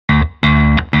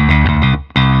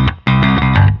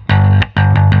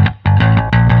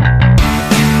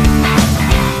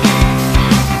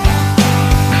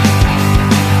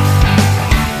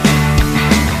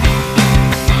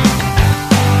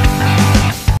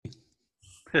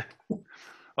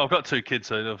I've got 2 kids,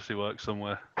 so it obviously works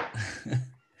somewhere.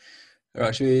 All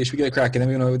right, should we get cracking? Then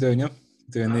we know what we're doing, yeah?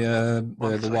 Doing the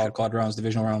wildcard rounds,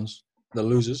 divisional rounds, the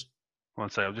losers. One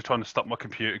second, I'm just trying to stop my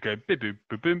computer going boom,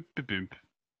 boom, boom, boom, boom.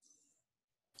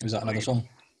 Is that another song?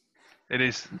 It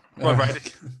is. Well,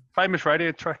 famous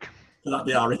radio track. Will that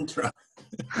be our intro?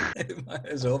 It might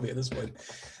as well be at this point.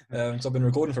 So I've been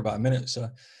recording for about a minute, so...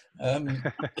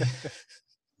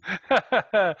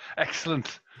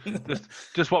 Excellent.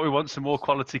 Just what we want, some more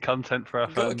quality content for our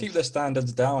fans. Got to keep the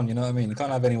standards down, you know what I mean? You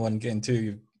can't have anyone getting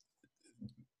too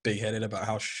big-headed about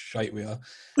how shite we are.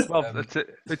 Well,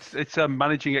 it's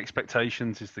managing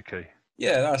expectations is the key.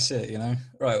 Yeah, that's it, you know.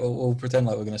 Right, we'll pretend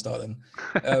like we're going to start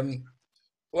then.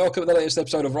 Welcome to the latest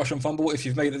episode of Rush and Fumble. If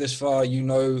you've made it this far, you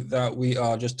know that we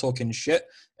are just talking shit.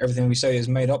 Everything we say is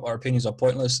made up, our opinions are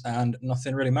pointless, and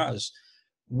nothing really matters.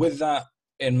 With that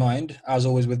in mind, as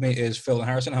always with me is Phil and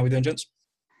Harrison. How are we doing, gents?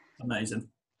 Amazing.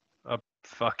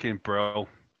 Fucking bro.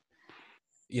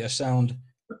 Yeah, sound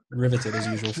riveted as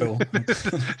usual, Phil.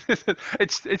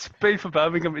 It's being from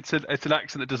Birmingham. It's an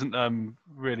accent that doesn't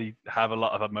really have a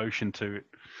lot of emotion to it.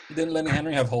 Didn't Lenny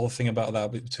Henry have a whole thing about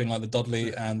that between like the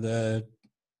Dudley and the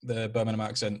Birmingham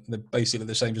accent? They're basically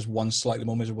the same, just one slightly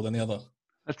more miserable than the other.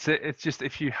 That's it. It's just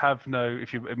if your accent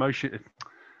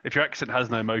has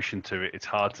no emotion to it, it's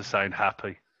hard to sound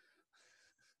happy.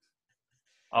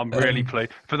 I'm really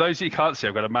pleased. For those of you who can't see,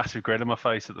 I've got a massive grin on my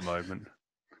face at the moment.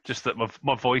 Just that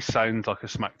my voice sounds like a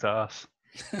smacked ass.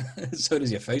 So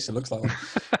does your face. It looks like one.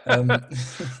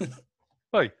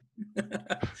 Hey.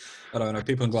 I don't know.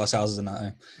 People in glass houses and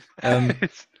that.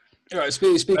 All right.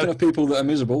 Speaking of people that are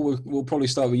miserable, we'll probably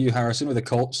start with you, Harrison, with the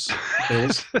Colts.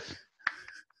 Bills.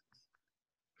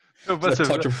 That's a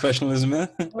touch of professionalism there.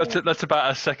 That's about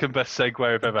our second best segue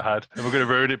I've ever had, and we're going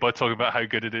to ruin it by talking about how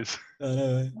good it is.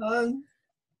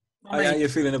 How are you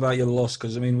feeling about your loss?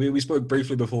 Because I mean, we spoke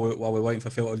briefly before while we were waiting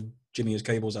for Phil to jimmy his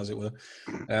cables, as it were.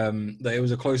 That it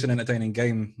was a close and entertaining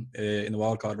game in the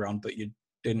wildcard round, but you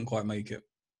didn't quite make it.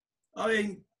 I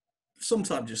mean,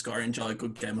 sometimes you just got to enjoy a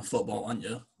good game of football, aren't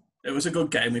you? It was a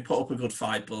good game. We put up a good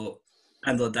fight, but at the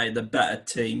end of the day, the better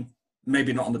team,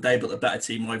 maybe not on the day, but the better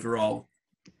team overall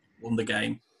won the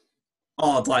game.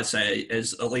 All I'd like to say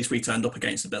is at least we turned up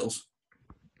against the Bills.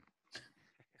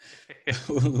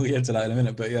 We'll get to that in a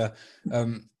minute, but yeah.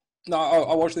 No,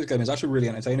 I watched this game. It's actually really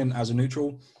entertaining as a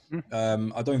neutral.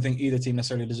 I don't think either team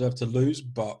necessarily deserved to lose,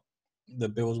 but the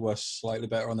Bills were slightly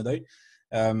better on the day.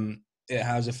 It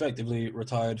has effectively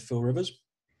retired Phil Rivers.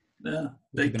 Yeah,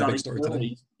 big story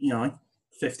today.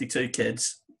 52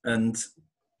 kids and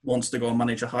wants to go and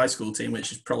manage a high school team,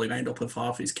 which is probably made up of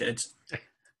half his kids.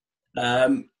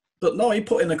 But no, he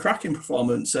put in a cracking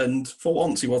performance, and for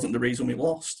once, he wasn't the reason we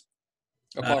lost.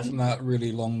 Apart from that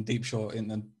really long deep shot in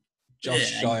the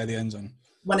shy of the end zone.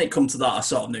 When it come to that, I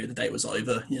sort of knew the day was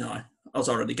over. You know, I was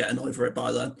already getting over it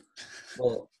by then.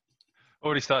 But,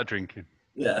 already started drinking.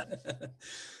 Yeah.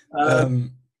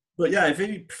 But yeah, if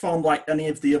he performed like any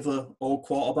of the other old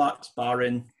quarterbacks,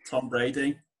 barring Tom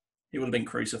Brady, he would have been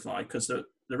crucified because the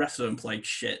rest of them played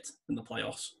shit in the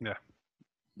playoffs. Yeah.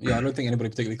 Yeah, I don't think anybody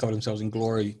particularly covered themselves in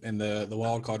glory in the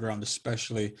wildcard round,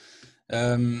 especially.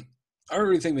 I don't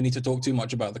really think we need to talk too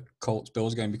much about the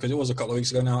Colts-Bills game because it was a couple of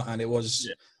weeks ago now, and it was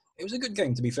a good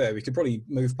game, to be fair. We could probably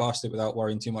move past it without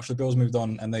worrying too much. The Bills moved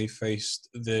on, and they faced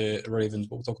the Ravens,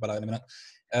 but we'll talk about that in a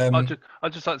minute.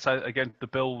 I'd just like to say, again, the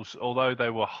Bills, although they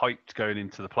were hyped going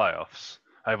into the playoffs,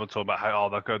 everyone talking about how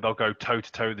they'll go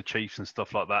toe-to-toe with the Chiefs and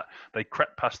stuff like that. They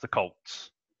crept past the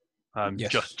Colts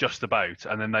just about,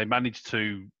 and then they managed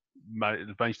to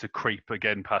creep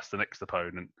again past the next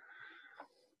opponent.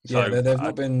 So, yeah, they've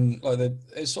not been like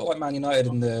it's sort of like Man United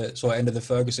in the sort of end of the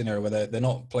Ferguson era, where they're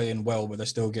not playing well, but they're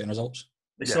still getting results.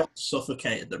 They sort of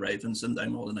suffocated the Ravens, didn't they,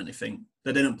 more than anything?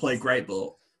 They didn't play great,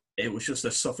 but it was just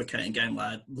a suffocating game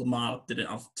where Lamar didn't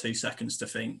have 2 seconds to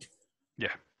think. Yeah,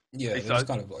 they just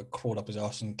kind of like crawled up his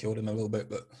arse and killed him a little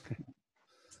bit. But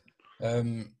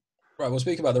right, we'll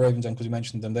speak about the Ravens then because we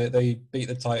mentioned them. They beat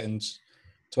the Titans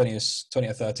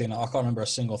 20-13. I can't remember a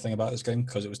single thing about this game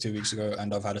because it was 2 weeks ago,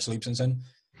 and I've had a sleep since then.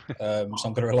 So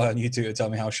I'm going to rely on you two to tell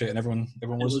me how shit and everyone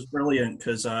was. It was brilliant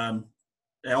because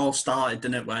it all started,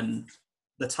 didn't it, when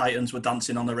the Titans were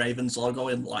dancing on the Ravens logo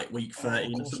in like week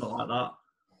 13 or something like that.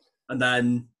 And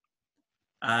then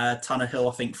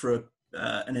Tannehill, I think, threw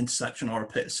an interception or a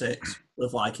pick six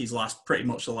with like his pretty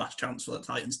much the last chance for the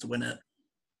Titans to win it.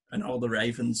 And all the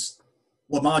Ravens,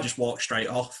 Lamar just walked straight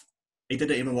off. He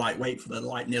didn't even wait for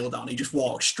the kneel down. He just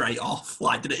walked straight off.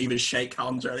 Didn't even shake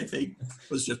hands or anything.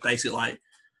 It was just basically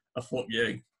a fuck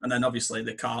you. And then obviously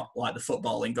the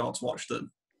footballing gods watched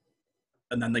them.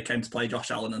 and then they came to play Josh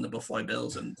Allen and the Buffalo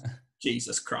Bills, and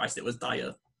Jesus Christ, it was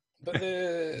dire. But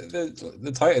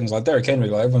the Titans, like Derrick Henry,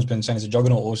 like everyone's been saying he's a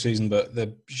juggernaut all season, but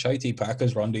the shitey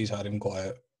Packers run D's had him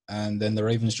quiet, and then the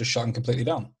Ravens just shut him completely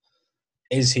down.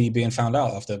 Is he being found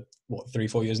out after,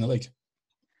 3-4 years in the league?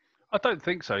 I don't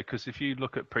think so, because if you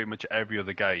look at pretty much every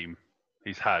other game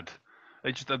he's had,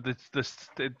 it's just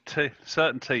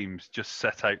certain teams just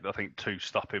set out, I think, to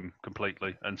stop him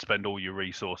completely and spend all your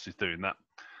resources doing that.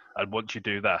 And once you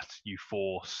do that, you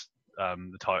force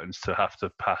the Titans to have to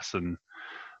pass and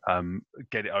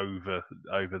get it over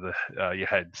your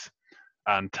heads.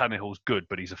 And Tannehill's good,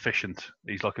 but he's efficient.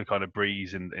 He's like a kind of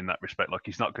breeze in that respect. Like,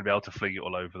 he's not going to be able to fling it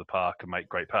all over the park and make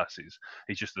great passes.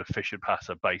 He's just an efficient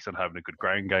passer based on having a good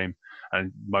ground game.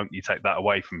 And the moment you take that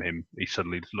away from him, he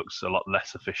suddenly looks a lot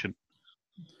less efficient.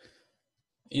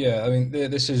 Yeah, I mean,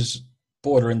 this is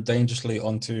bordering dangerously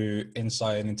onto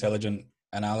insight and intelligent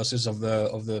analysis of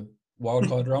the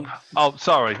wildcard round. Oh,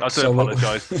 sorry, I do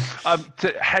apologise.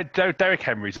 Derrick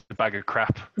Henry's a bag of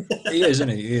crap. He is, isn't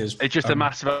he? He is. It's just a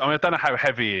massive. I mean, I don't know how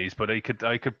heavy he is, but he could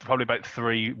probably make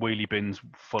 3 wheelie bins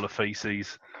full of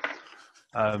feces.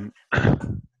 Like 2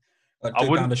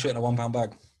 pound of shit in a 1 pound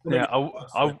bag. Yeah,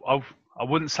 I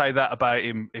wouldn't say that about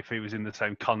him if he was in the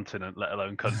same continent, let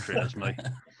alone country, as me,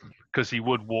 because he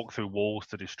would walk through walls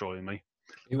to destroy me.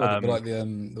 He would be like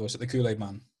the Kool-Aid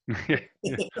man.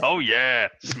 Oh yeah,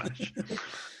 smash.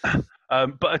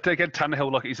 But again,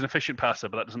 Tannehill, like, he's an efficient passer,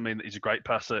 but that doesn't mean that he's a great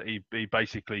passer. He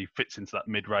basically fits into that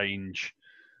mid-range,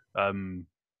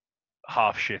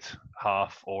 half shit,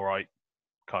 half all right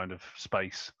kind of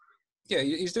space. Yeah,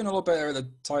 he's doing a lot better at the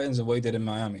Titans than what he did in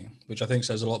Miami, which I think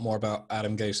says a lot more about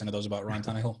Adam Gase than it does about Ryan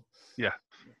Tannehill. Yeah,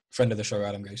 friend of the show,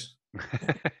 Adam Gase.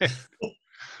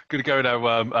 Going to go in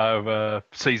our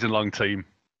season-long team.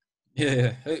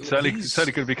 Yeah. Certainly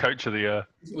going to be coach of the year.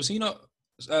 Was he not?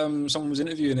 Someone was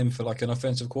interviewing him for like an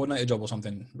offensive coordinator job or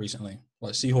something recently,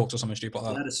 like Seahawks or something stupid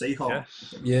like that. Yeah, the Seahawks.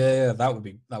 Yes. Yeah,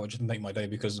 that would just make my day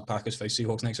because the Packers face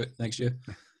Seahawks next year.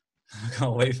 I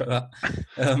can't wait for that.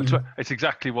 It's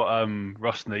exactly what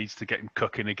Russ needs to get him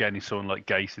cooking again. He's someone like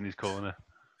Gase in his corner,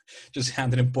 just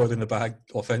handing him boiling the bag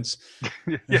offense.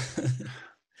 Yeah.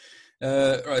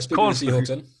 Right, speaking of the Seahawks,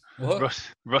 then. What?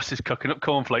 Russ is cooking up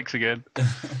cornflakes again.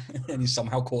 And he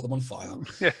somehow caught them on fire.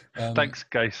 Yeah. Thanks,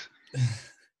 Gase.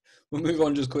 We'll move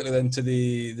on just quickly then to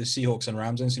the Seahawks and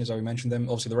Rams, as soon as I mentioned them.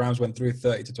 Obviously, the Rams went through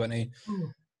 30-20.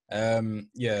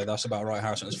 Yeah, that's about right,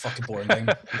 Harrison. It was a fucking boring game.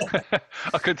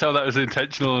 I couldn't tell that was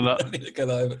intentional or not. I need to get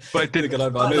over. But it did get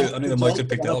over. I knew the mic had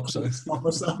picked it up. So it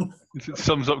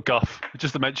sums up Goff.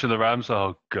 Just to mention the Rams.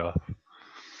 Oh, Goff.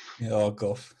 Yeah,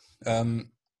 Goff.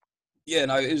 Yeah,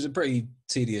 no, it was a pretty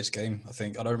tedious game, I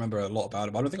think. I don't remember a lot about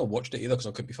it, but I don't think I watched it either because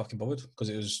I couldn't be fucking bothered because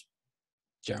it was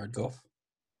Jared Goff.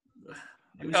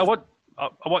 I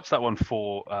watched that one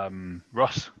for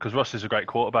Russ because Russ is a great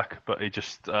quarterback, but he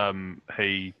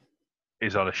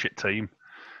is on a shit team.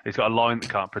 He's got a line that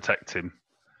can't protect him,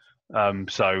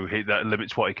 so that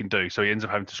limits what he can do. So he ends up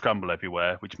having to scramble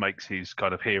everywhere, which makes his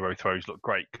kind of hero throws look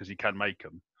great because he can make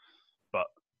them. But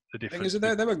the difference is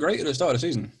they were great at the start of the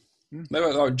season. They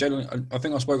were genuinely. I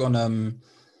think I spoke on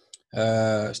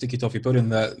Sticky Toffee Pudding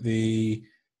that he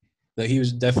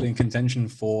was definitely in contention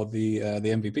for the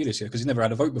MVP this year because he's never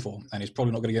had a vote before, and he's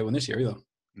probably not going to get one this year either.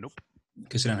 Nope.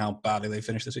 Considering how badly they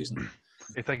finished the season.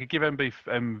 If they could give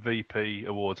MVP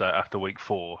awards out after week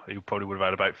 4, he probably would have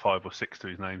had about 5 or 6 to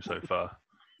his name so far.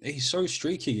 He's so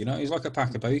streaky, you know. He's like a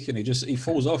pack of bacon. He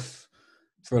falls off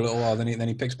for a little while, then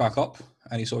he picks back up,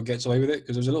 and he sort of gets away with it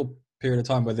because there was a little period of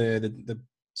time where the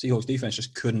Seahawks defense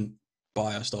just couldn't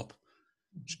buy a stop.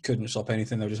 Just couldn't stop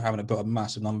anything. They were just having to put up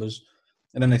massive numbers.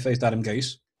 And then they faced Adam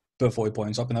Gase, put 40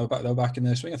 points up, and they were back in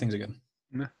the swing of things again.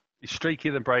 Yeah. He's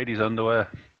streakier than Brady's underwear.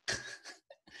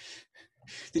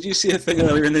 Did you see a thing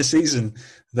earlier in this season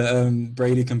that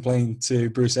Brady complained to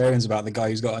Bruce Arians about the guy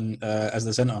who's got as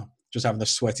the centre, just having the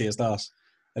sweatiest ass?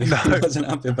 And he wasn't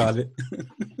happy about it.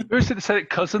 Who was it that said it?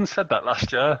 Cousins said that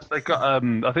last year. They got,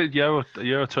 I think a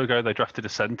year or two ago, they drafted a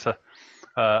centre.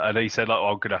 And he said, like,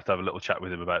 I'm going to have a little chat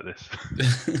with him about this.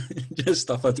 Just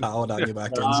stuff a towel down your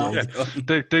back.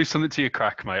 Do something to your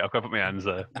crack, mate. I've got to put my hands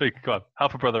there. Come on,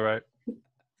 help a brother out.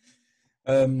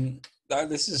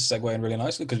 This is segueing really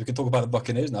nicely because we can talk about the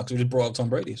Buccaneers now because we just brought up Tom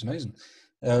Brady. It's amazing.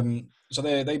 So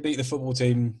they beat the football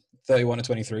team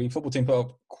 31-23. Football team put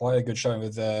up quite a good showing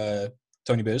with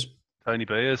Tony Beers. Tony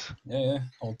Beers. Yeah.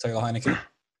 Old Taylor Heineke.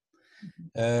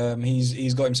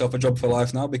 He's got himself a job for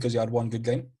life now because he had one good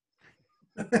game.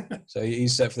 So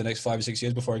he's set for the next 5 or 6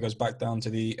 years before he goes back down to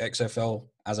the XFL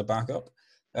as a backup.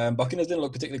 Buccaneers didn't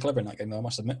look particularly clever in that game, though, I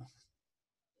must admit.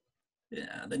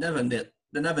 Yeah, they never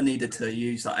they never needed to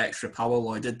use that extra power,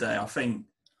 Lloyd, did they? I think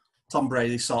Tom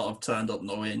Brady sort of turned up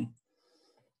knowing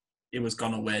he was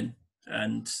going to win.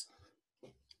 And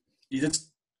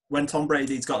when Tom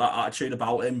Brady's got that attitude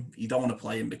about him, you don't want to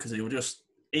play him because he'll just,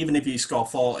 even if you score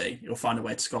 40, he'll find a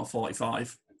way to score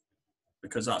 45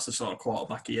 because that's the sort of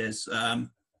quarterback he is. And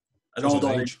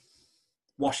although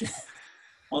Washington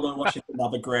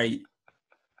have a great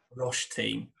rush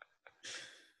team,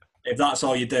 if that's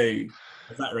all you do,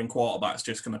 a veteran quarterback's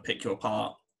just going to pick you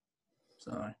apart.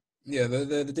 So yeah,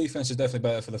 the defense is definitely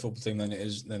better for the football team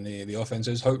than the offense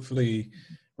is. Hopefully,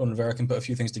 Ron Rivera can put a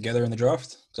few things together in the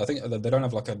draft. So I think they don't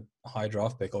have like a high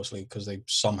draft pick, obviously, because they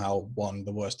somehow won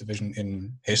the worst division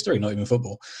in history, not even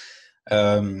football.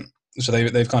 So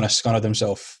they've kind of scunnered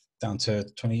themselves down to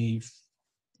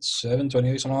 27,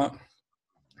 28, something like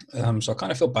that. So I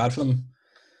kind of feel bad for them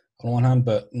on one hand,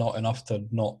 but not enough to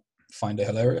not find it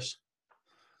hilarious.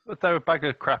 But they were a bag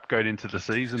of crap going into the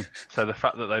season. So the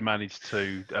fact that they managed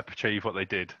to achieve what they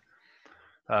did,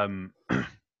 that's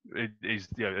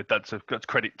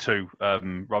credit to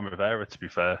Ron Rivera. To be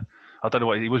fair, I don't know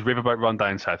what he was. Riverboat Run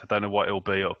down south. I don't know what it'll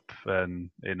be up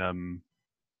in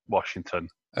Washington.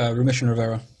 Remission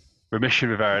Rivera. Remission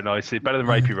Rivera, nice. Better than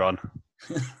Rapey Ron.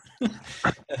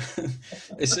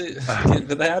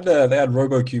 But they had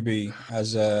Robo QB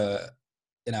as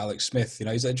in Alex Smith. You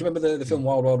know, do you remember the film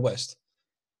Wild Wild West?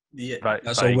 Yeah, right,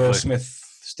 that's a Will Smith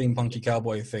steampunky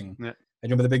cowboy thing. Yeah. And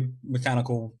you remember the big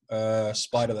mechanical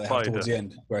spider they have towards the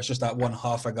end, where it's just that one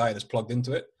half a guy that's plugged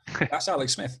into it? That's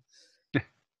Alex Smith.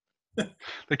 If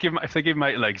they give him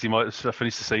 8 legs, he might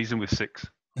finish the season with 6.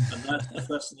 And that's the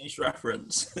first niche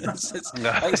reference. I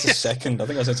think it's the second. I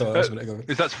think I said something else a minute ago.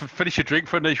 Is that finish your drink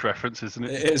for a niche reference, isn't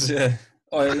it? It is, yeah.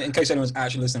 Oh, in case anyone's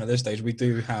actually listening at this stage, we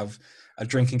do have a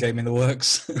drinking game in the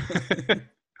works.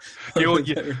 Everyone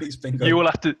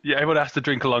has to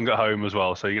drink along at home as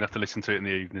well, so you're going to have to listen to it in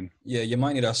the evening. Yeah, you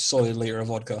might need a solid litre of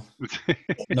vodka.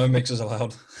 No mixers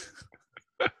allowed.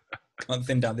 Can't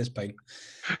thin down this paint.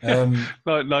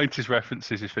 90s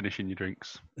references is finishing your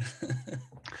drinks.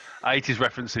 80s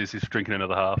references is drinking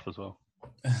another half as well.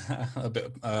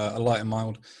 A light and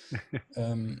mild.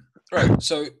 Right,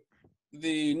 so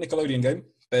the Nickelodeon game,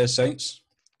 Bears-Saints.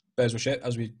 Bears were shit,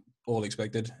 as we all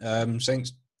expected.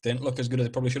 Saints didn't look as good as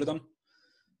they probably should have done.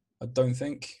 I don't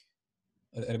think.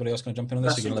 Anybody else going to jump in on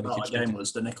this? The best thing about the game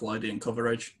was the Nickelodeon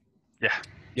coverage. Yeah.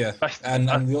 And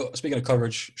speaking of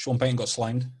coverage, Sean Payton got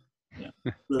slimed. Yeah,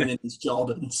 ruining his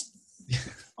Jordans.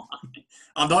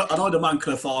 I know the man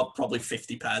could afford probably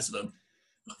 50 pairs of them.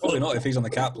 Probably not if he's on the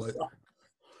cap. Like.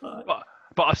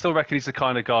 But I still reckon he's the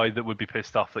kind of guy that would be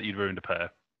pissed off that you'd ruined a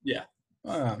pair. Yeah.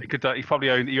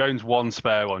 He owns one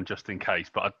spare one just in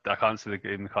case, but I can't see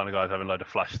him the kind of guy having a load of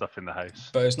flash stuff in the house.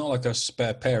 But it's not like a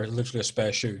spare pair; it's literally a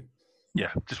spare shoe.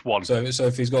 Yeah, just one. So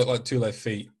if he's got like 2 left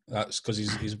feet, that's because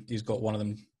he's got one of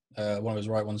them, one of his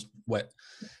right ones wet.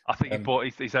 I think he'll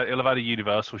have had a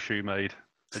universal shoe made.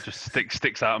 It just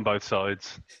sticks out on both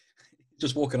sides.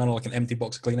 Just walking on like an empty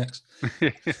box of Kleenex.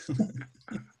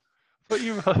 I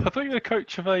thought you were a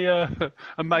coach of a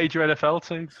major NFL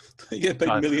team. You get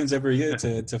paid millions every year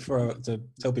to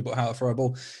tell people how to throw a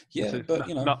ball. Yeah, but I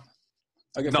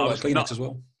get like Kleenex as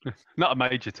well. Not a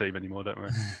major team anymore, don't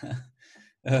worry.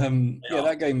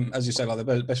 That game, as you said, like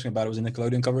the best thing about it was the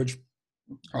Nickelodeon coverage.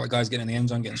 All the guys getting in the end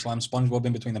zone, getting slammed, SpongeBob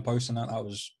in between the posts, and that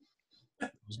was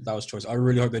choice. I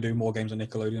really hope they do more games on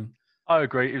Nickelodeon. I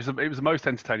agree. It was the most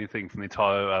entertaining thing from the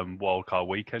entire wildcard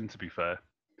weekend, to be fair.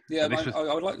 Yeah,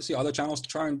 I would like to see other channels to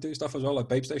try and do stuff as well, like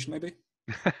Babe Station maybe.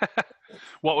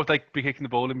 What would they be kicking the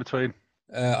ball in between?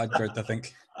 I dread to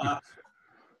think.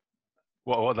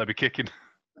 What would they be kicking?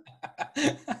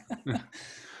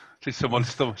 See, someone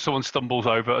stumbles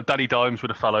over. Danny Dimes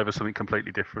would have fell over something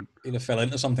completely different. He'd have fell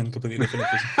into something completely different.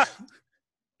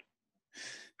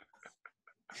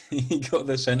 He got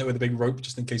the centre with a big rope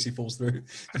just in case he falls through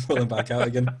and pull him back out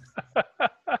again.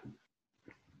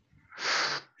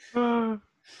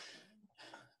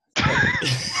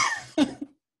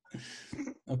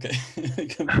 Okay.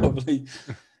 Probably.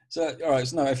 So, all right.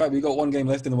 So, no, in fact, we've got one game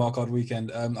left in the wildcard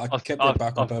weekend. I kept it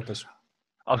back on purpose.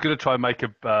 I was going to try and make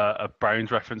a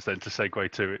Browns reference then to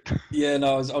segue to it. Yeah,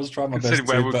 no, I was trying my best.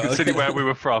 Considering where we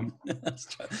were from. I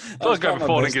was trying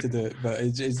my best to do it, but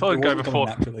it wasn't coming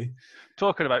naturally.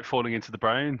 Talking about falling into the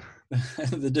brown.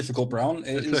 The difficult brown.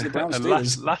 It is the Browns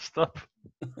Steelers. Last up.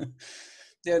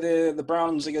 Yeah, the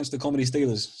Browns against the Comedy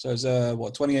Steelers. So it's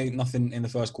 28-0 in the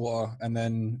first quarter, and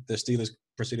then the Steelers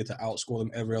proceeded to outscore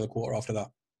them every other quarter after that.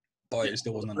 But it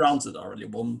still wasn't enough. The Browns had already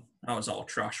won. That was all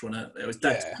trash, wasn't it? It was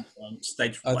dead.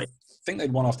 Stage play. I think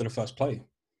they'd won after the first play.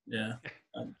 Yeah.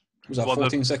 Was that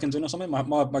 14 seconds in or something?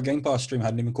 My Game Pass stream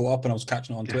hadn't even caught up, and I was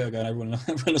catching it on Twitter going, everyone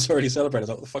has already celebrated. I was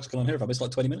like, what the fuck's going on here? Have I missed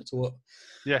like 20 minutes or what?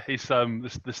 Yeah, he's the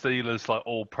Steelers like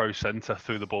all pro centre,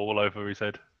 threw the ball over his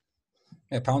head.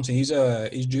 Yeah, Pouncey, he's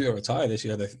due to retire this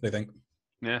year, they think.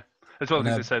 Yeah. That's one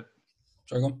thing they said.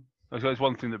 Sorry, go on. There's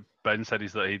one thing that Ben said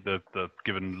is that they're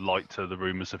given light to the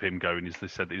rumours of him going. Is they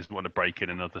said that he doesn't want to break in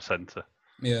another centre.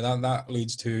 Yeah, that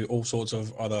leads to all sorts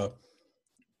of other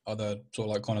sort of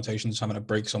like connotations, having to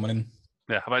break someone in.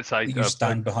 Yeah, I might say you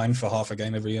stand behind for half a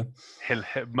game every year.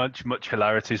 Much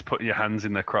hilarity is putting your hands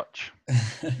in their crotch.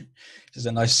 Just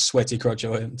a nice sweaty crotch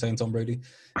saying Tom Brady.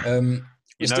 The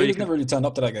Steelers never really turned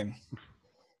up to that game.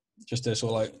 Just to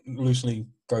sort of like loosely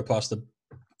go past the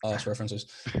arse references.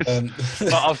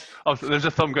 There's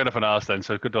a thumb going up an arse then,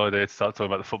 so good idea to start talking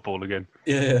about the football again.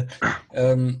 Yeah.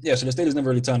 So the Steelers never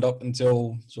really turned up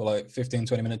until sort of like 15,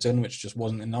 20 minutes in, which just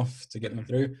wasn't enough to get them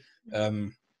through. I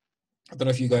don't know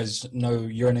if you guys know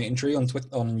Urinating Tree on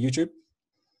YouTube.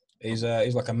 He's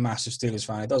like a massive Steelers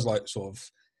fan. He does like sort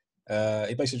of,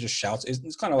 he basically just shouts.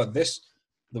 It's kind of like this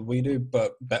that we do,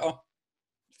 but better,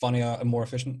 funnier, and more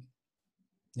efficient.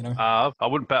 You know. I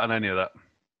wouldn't bet on any of that.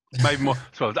 Maybe more.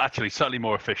 Well, actually, certainly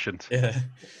more efficient. Yeah.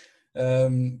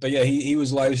 But yeah, he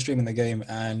was live streaming the game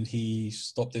and he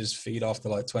stopped his feed after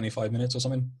like 25 minutes or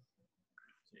something.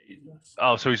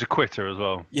 Oh, so he's a quitter as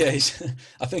well. Yeah,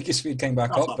 I think his feed came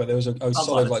back up, but there was a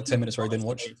solid like 10 minutes where he didn't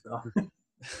watch.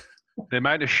 The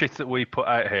amount of shit that we put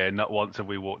out here, not once have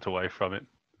we walked away from it.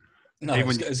 No,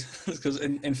 because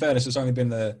in fairness, it's only been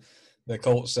the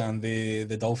Colts and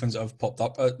the Dolphins that have popped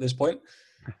up at this point.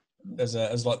 As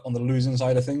like on the losing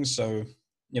side of things, so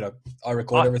I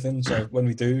record everything. So when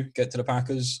we do get to the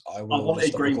Packers, I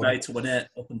wanted Green Bay to win it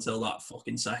up until that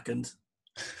fucking second.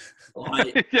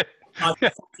 Yeah. I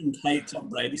fucking hate Tom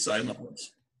Brady so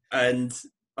much, and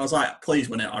I was like, "Please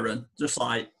win it, Aaron." Just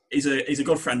like he's a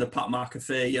good friend of Pat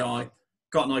McAfee. I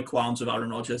got no qualms with Aaron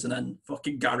Rodgers, and then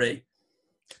fucking Gary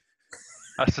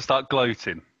has to start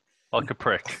gloating like a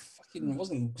prick. I fucking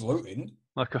wasn't gloating.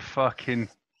 Like a fucking.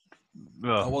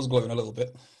 I was gloating a little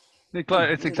bit.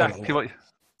 It's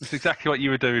exactly what you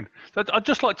were doing. I'd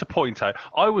just like to point out,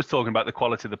 I was talking about the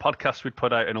quality of the podcast we'd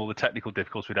put out and all the technical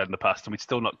difficulties we'd had in the past, and we'd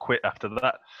still not quit after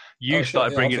that. You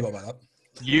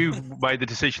made the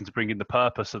decision to bring in the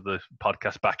purpose of the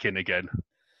podcast back in again.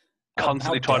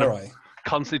 Constantly trying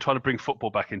to bring football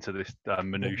back into this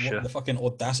minutiae. What the fucking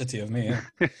audacity of me.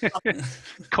 Yeah?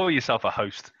 Call yourself a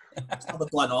host. Have a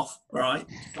Glen off, all right?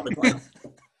 Have a Glen off.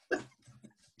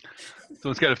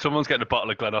 Someone's getting a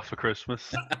bottle of Glen off for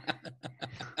Christmas.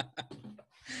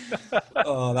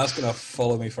 Oh, that's gonna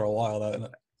follow me for a while, though, isn't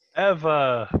it?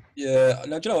 Ever? Yeah.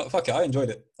 No, do you know what? Fuck it. I enjoyed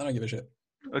it. I don't give a shit.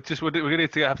 We're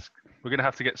gonna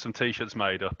have to get some t-shirts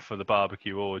made up for the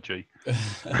barbecue orgy.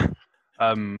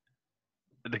 Again,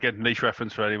 niche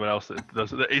reference for anyone else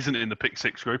that isn't in the Pick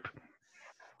Six group.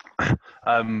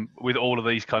 With all of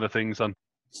these kind of things on.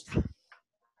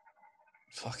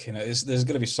 Fucking there's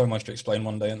going to be so much to explain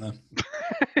one day, isn't there?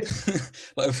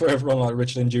 Like for everyone like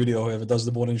Richard and Judy or whoever does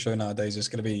the morning show nowadays, it's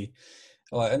going to be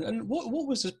like, and what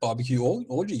was this barbecue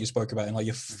orgy you spoke about in like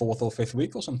your 4th or 5th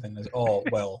week or something? Oh,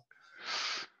 well.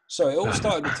 So it all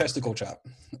started with testicle chat,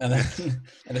 and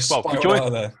it spiraled out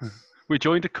of there. We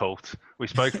joined a cult. We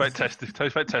spoke about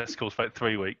testicles for about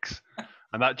 3 weeks,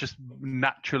 and that just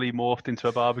naturally morphed into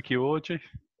a barbecue orgy.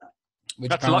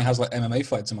 Which apparently has like MMA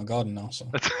fights in my garden now. So.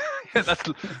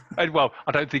 Well,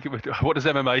 I don't think it would. What does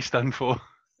MMA stand for?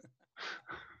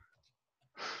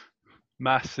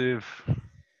 Massive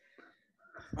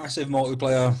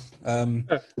multiplayer. I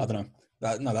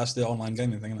don't know. That's the online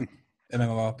gaming thing, isn't it?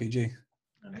 MMORPG.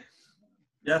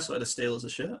 Yeah, so the Steelers are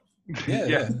shit.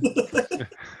 Yeah.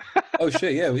 Oh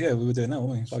shit! Yeah, we were doing that,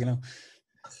 weren't we? Fucking hell.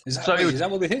 Is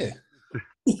that why we're here?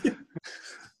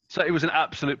 So it was an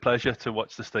absolute pleasure to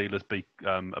watch the Steelers beat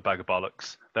a bag of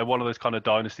bollocks. They're one of those kind of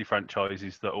dynasty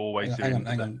franchises that always do.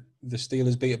 Hang on. The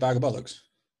Steelers beat a bag of bollocks?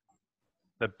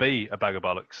 They beat a bag of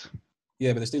bollocks.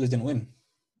 Yeah, but the Steelers didn't win.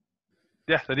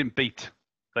 Yeah, they didn't beat.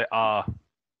 They are.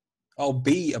 Oh,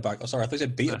 beat a bag. Oh, sorry, I thought you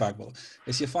said beat a bag of bollocks.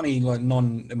 It's your funny, like,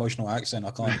 non-emotional accent.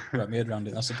 I can't wrap my head around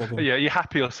it. That's the problem. Yeah, you're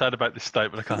happy or sad about this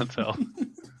statement? I can't tell.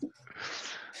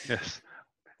 Yes.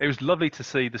 It was lovely to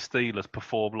see the Steelers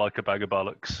perform like a bag of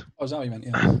bollocks. Oh, is that what you meant?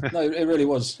 Yeah. No, it really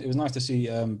was. It was nice to see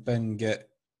Ben get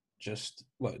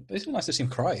basically nice to see him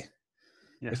cry.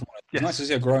 Yeah. It's nice to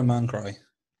see a grown man cry.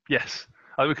 Yes.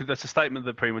 That's a statement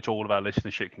that pretty much all of our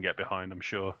listenership can get behind, I'm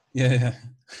sure. Yeah.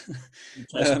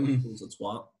 Chase Claypool's a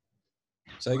twat.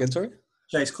 Say again, sorry?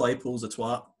 Chase Claypool's a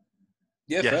twat.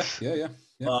 Yeah, yes. Fair.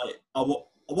 Yeah. Like, I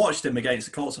watched him against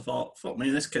the Colts. I thought, fuck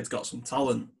me, this kid's got some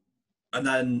talent. And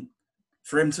then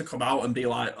for him to come out and be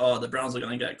like, "Oh, the Browns are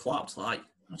going to get clapped," like,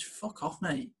 fuck off,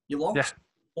 mate. You lost. Yeah.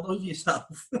 Get over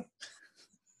yourself.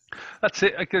 That's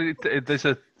it. There's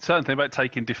a certain thing about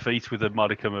taking defeat with a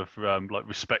modicum of like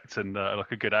respect and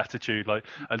like a good attitude. Like,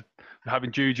 and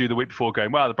having Juju the week before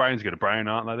going, well, the Browns are going to Brown,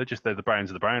 aren't they? They're the Browns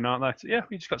of the Brown, aren't they? So, yeah,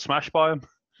 we just got smashed by them.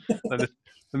 and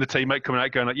the teammate coming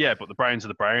out going like, yeah, but the Browns are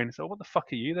the Brown. So what the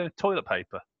fuck are you? They're toilet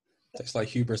paper. Tastes like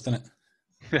hubris, doesn't it?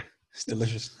 Yeah, it's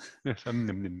delicious. Yes.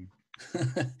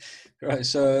 Right,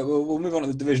 so we'll move on to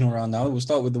the divisional round now. We'll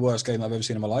start with the worst game I've ever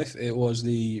seen in my life. It was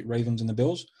the Ravens and the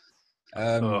Bills.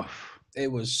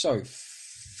 It was so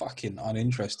fucking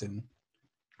uninteresting.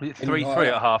 3-3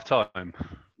 at half time.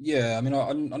 Yeah, I mean,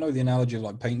 I know the analogy of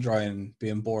like paint drying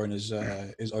being boring is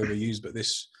overused, but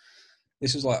this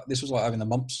was like having the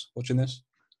mumps watching this.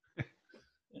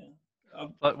 Yeah,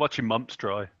 like watching mumps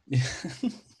dry.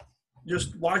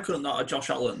 Just why couldn't that Josh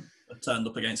Allen have turned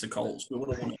up against the Colts? We would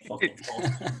have won it fucking four.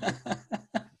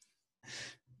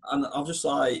 And I'm just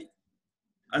like,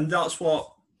 and that's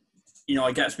what, you know,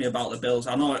 it gets me about the Bills.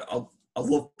 I know I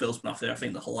love Bills Mafia. I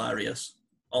think they're hilarious.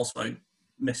 Also,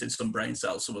 missing some brain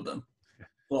cells, some of them.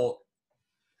 But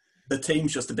the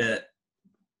team's just a bit,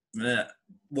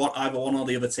 what either one or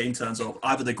the other team turns up.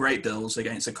 Either the great Bills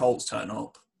against the Colts turn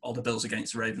up, or the Bills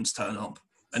against the Ravens turn up.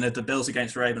 And if the Bills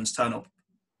against the Ravens turn up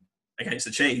against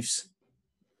the Chiefs,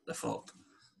 they're fucked.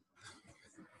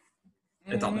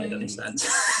 If that made any sense.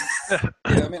 Yeah,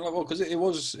 I mean, like, well, because it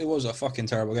was a fucking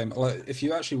terrible game. Like, if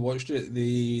you actually watched it,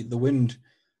 the wind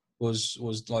was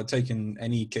like taking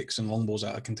any kicks and long balls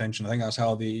out of contention. I think that's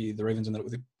how the Ravens ended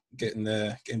up with getting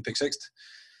pick sixth,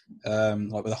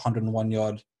 like with a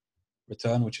 101-yard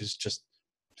return, which is just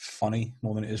funny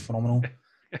more than it is phenomenal.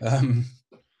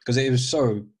 Because it was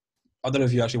so. I don't know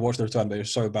if you actually watched the return, but it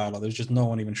was so bad. Like, there was just no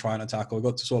one even trying to tackle. We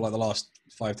got to sort of like the last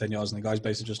 5-10 yards, and the guy's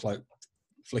basically just like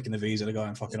flicking the V's at the guy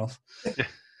and fucking off. Yeah.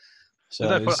 So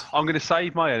I'm going to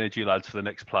save my energy, lads, for the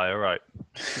next player. Right?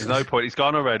 There's no point. He's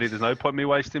gone already. There's no point me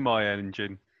wasting my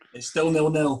engine. It's still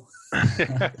 0-0.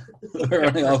 We're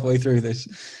only halfway through this.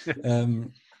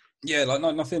 Yeah, like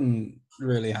nothing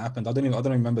really happened. I don't even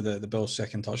remember the Bills'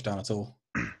 second touchdown at all.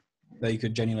 They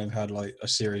could genuinely have had like a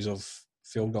series of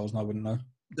field goals, and I wouldn't know.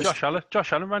 Josh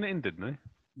Allen ran it in, didn't he?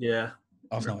 Yeah.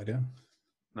 I've no idea.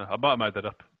 No, I might have made that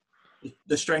up.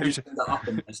 The strangest thing that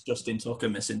happened is Justin Tucker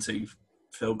missing 2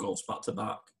 field goals back to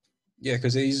back. Yeah,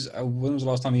 because he's. When was the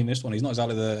last time he missed one? He's not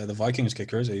exactly the Vikings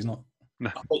kicker, is he? He's not.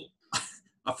 No.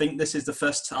 I think this is the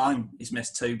first time he's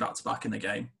missed 2 back to back in the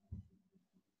game.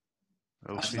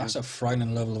 That's a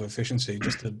frightening level of efficiency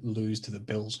just to lose to the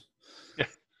Bills. Yeah.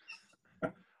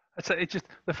 It's just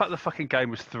the fact the fucking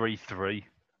game was 3-3.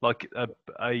 Like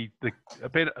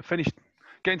finished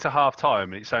getting to half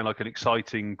time, and it sounded like an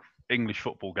exciting English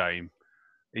football game.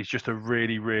 It's just a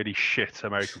really, really shit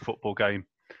American football game,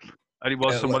 and it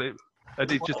was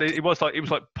it was like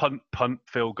punt,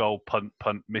 field goal, punt,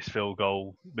 miss field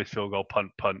goal,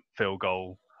 punt, field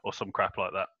goal, or some crap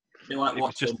like that. You're like it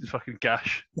was just a fucking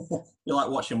gash. You're like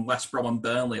watching West Brom and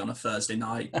Burnley on a Thursday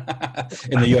night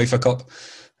in the UEFA Cup.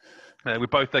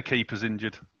 With both their keepers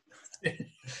injured.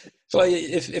 So like,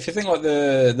 if you think like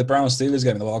the Browns Steelers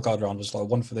game in the wildcard round was like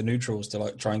one for the neutrals to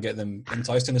like try and get them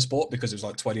enticed in the sport because it was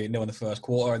like 28-0 in the first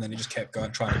quarter, and then it just kept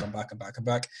going, trying to come back and back and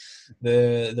back.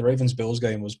 The Ravens Bills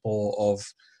game was more of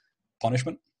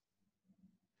punishment.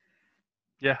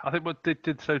 Yeah, I think what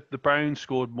did so the Browns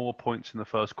scored more points in the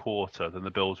first quarter than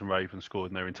the Bills and Ravens scored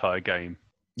in their entire game.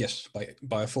 Yes,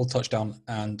 by a full touchdown,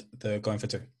 and they're going for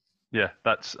 2. Yeah,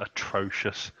 that's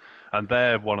atrocious. And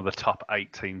they're one of the top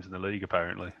 8 teams in the league,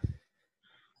 apparently.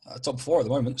 Top 4 at the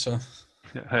moment, so.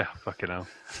 Yeah, fucking hell.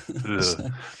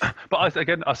 But I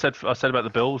said about the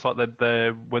Bills, like they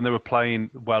when they were playing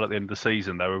well at the end of the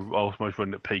season, they were almost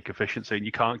running at peak efficiency, and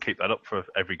you can't keep that up for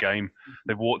every game.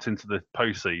 They've walked into the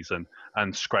postseason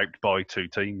and scraped by 2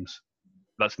 teams.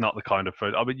 That's not the kind of.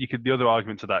 I mean, the other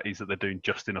argument to that is that they're doing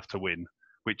just enough to win,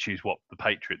 which is what the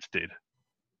Patriots did.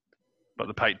 But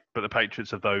the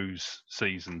Patriots of those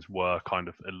seasons were kind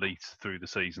of elite through the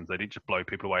seasons. They didn't just blow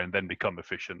people away and then become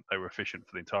efficient. They were efficient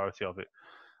for the entirety of it.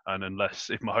 And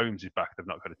if Mahomes is back, they've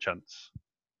not got a chance.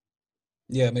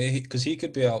 Yeah, I mean, because he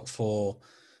could be out for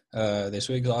this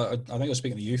week. I think I was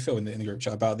speaking to you, Phil, in the group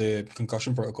chat about the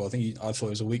concussion protocol. I thought it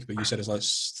was a week, but you said it's like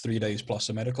 3 days plus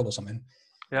a medical or something.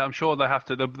 Yeah, I'm sure they have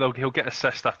to. He'll get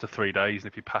assessed after 3 days,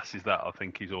 and if he passes that, I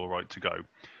think he's all right to go.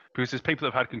 Because there's people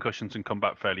that have had concussions and come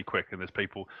back fairly quick, and there's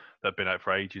people that have been out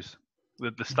for ages.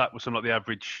 The stat was something like the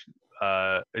average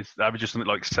is something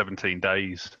like 17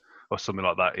 days or something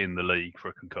like that in the league for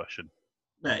a concussion.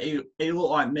 Yeah, he looked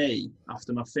like me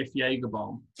after my 5th Jaeger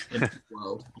bomb in the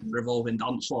world on revolving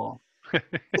dance floor.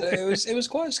 It was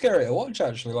quite scary to watch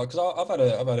actually, like because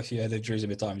I've had a few head injuries in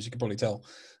my time, as you can probably tell.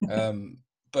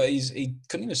 But he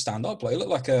couldn't even stand up. Like he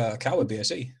looked like a cow with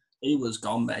BSE. He was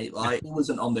gone, mate. Like he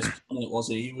wasn't on this planet, was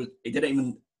he? He didn't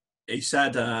even. He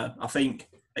said, I think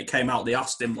it came out. They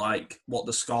asked him like what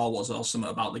the score was or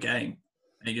something about the game,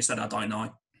 and he just said, "I don't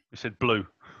know." He said blue.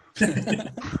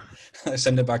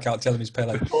 Send it back out, tell him he's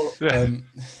Pele.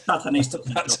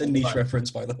 That's a niche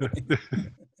reference, by the way.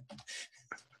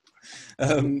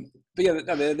 But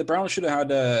yeah, the Browns should have had.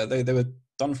 They were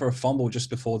done for a fumble just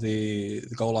before the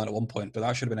goal line at one point, but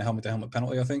that should have been a helmet-to-helmet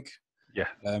penalty, I think. Yeah.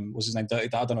 Was his name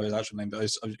Dirty? I don't know his actual name, but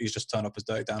he's just turned up as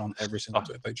Dirty Dan on every single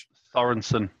Twitter page.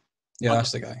 Sorensen. Yeah,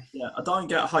 that's the guy. Yeah, I don't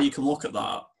get how you can look at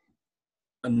that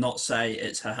and not say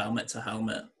it's a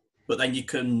helmet-to-helmet, but then you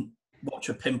can watch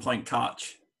a pinpoint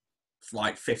catch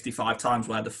like 55 times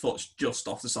where the foot's just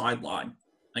off the sideline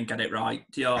and get it right.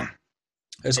 Yeah.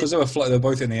 It's because they were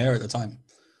both in the air at the time,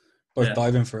 both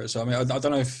diving for it. So I mean, I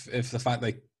don't know if the fact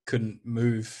they couldn't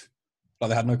move, like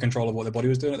they had no control of what their body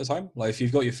was doing at the time. Like if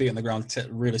you've got your feet on the ground,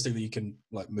 realistically you can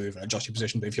like move and adjust your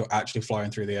position. But if you're actually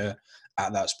flying through the air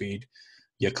at that speed,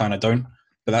 you kind of don't.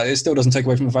 But it still doesn't take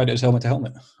away from the fact that it's helmet to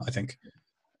helmet, I think.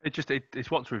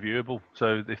 It's what's reviewable.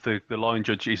 So if the line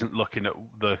judge isn't looking at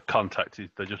the contact,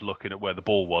 they're just looking at where the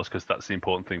ball was because that's the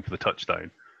important thing for the touchdown.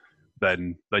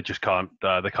 Then they just can't.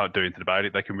 They can't do anything about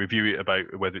it. They can review it about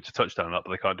whether it's a touchdown or not,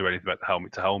 but they can't do anything about the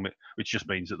helmet to helmet, which just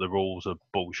means that the rules are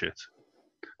bullshit.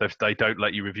 They don't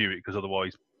let you review it because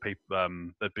otherwise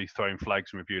people they'd be throwing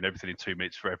flags and reviewing everything in 2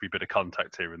 minutes for every bit of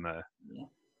contact here and there.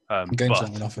 Game's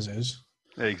long enough as it is.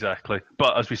 Exactly.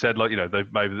 But as we said, like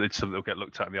maybe it's something that'll get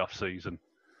looked at in the off season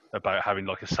about having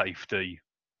like a safety.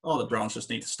 Oh, the Browns just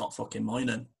need to stop fucking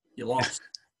whining. You lost.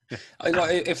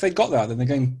 If they got that, then the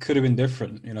game could have been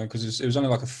different, because it was only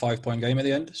like a 5-point game at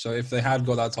the end. So if they had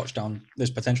got that touchdown,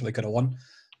 there's potential they could have won.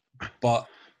 But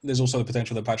there's also the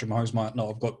potential that Patrick Mahomes might not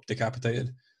have got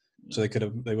decapitated. So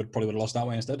they would probably have lost that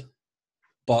way instead.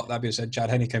 But that being said, Chad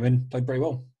Henne came in, played very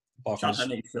well. Chad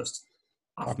Henne just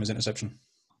apart from his interception.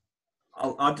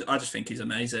 I just think he's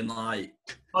amazing. Like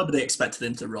nobody expected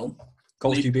him to run.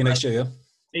 Colts QB next year, yeah.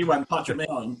 He went Patrick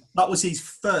Mahomes. That was his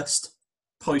first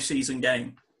postseason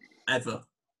game ever.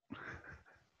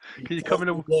 Can you come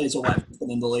in years or whatever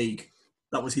in the league?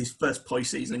 That was his first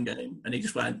postseason game, and he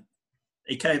just went.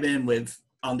 He came in with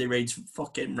Andy Reid's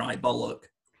fucking right bollock,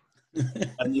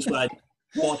 and just went,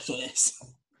 "Watch this!"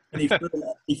 And he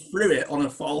threw it on a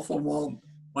 4-for-1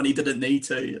 when he didn't need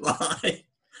to. Like,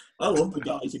 I love the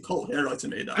guy. He's a cult hero to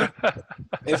me now.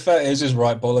 If that is his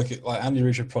right bollock, like Andy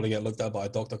Reid should probably get looked at by a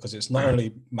doctor because it's not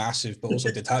only massive but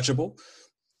also detachable.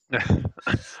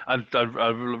 And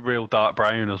a real dark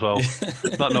brown as well.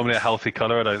 It's not normally a healthy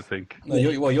colour, I don't think. No,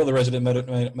 you're the resident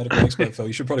medical expert, Phil.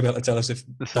 You should probably be able to tell us if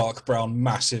dark brown,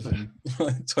 massive, and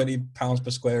 20 pounds per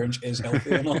square inch is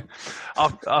healthy or not.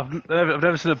 I've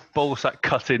never seen a ball sack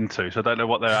cut into, so I don't know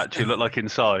what they actually look like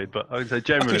inside. But I would say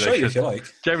generally,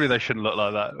 generally they shouldn't look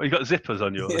like that. Well, you got zippers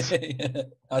on yours. Yeah,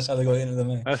 that's how they got into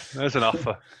them. There's an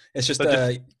offer. It's just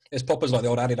it's poppers like the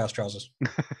old Adidas trousers.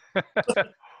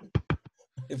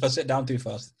 If I sit down too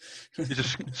fast, you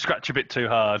just scratch a bit too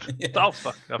hard. Yeah. Oh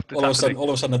fuck! All of a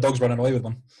sudden, the dog's running away with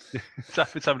one. It's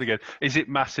happening again. Is it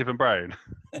massive and brown?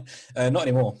 Not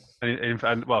anymore.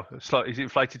 And well, is it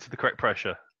inflated to the correct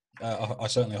pressure? I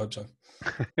certainly hope so.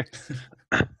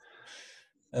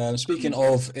 Speaking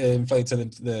of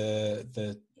inflated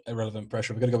the irrelevant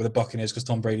pressure, we're going to go with the Buccaneers because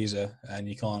Tom Brady's there, and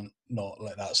you can't not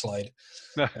let that slide.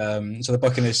 So the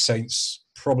Buccaneers Saints,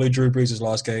 probably Drew Brees'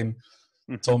 last game.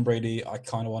 Tom Brady, I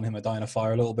kind of want him to die in a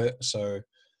fire a little bit. So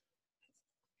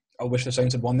I wish the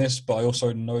Saints had won this, but I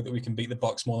also know that we can beat the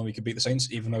Bucs more than we could beat the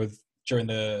Saints, even though during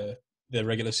the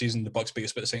regular season, the Bucs beat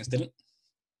us, but the Saints didn't.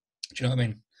 Do you know what I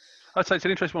mean? I'd say it's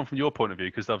an interesting one from your point of view,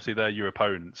 because obviously they're your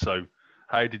opponent. So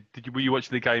how were you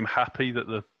watching the game happy that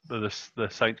the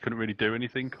Saints couldn't really do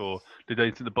anything, or did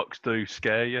anything the Bucs do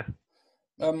scare you?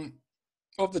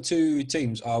 Of the two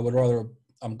teams, I'm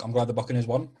glad the Buccaneers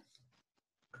won.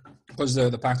 Because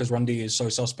the Packers' run D is so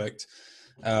suspect,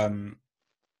 I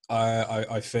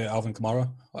fear Alvin Kamara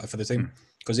for the team.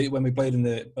 Because when we played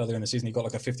earlier in the season, he got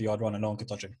like a 50-yard run and no one could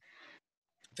touch him.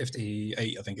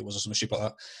 58, I think it was, or some shit like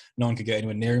that. No one could get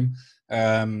anywhere near him.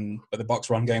 But the Bucs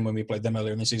run game, when we played them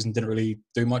earlier in the season, didn't really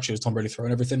do much. It was Tom Brady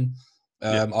throwing everything.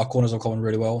 Our corners are coming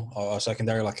really well. Our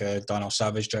secondary, like Darnell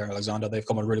Savage, Jair Alexander, they've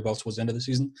come on really well towards the end of the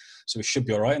season. So we should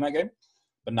be all right in that game.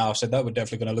 But now I've said that, we're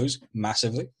definitely going to lose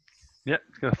massively. Yeah,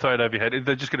 it's going to throw it over your head.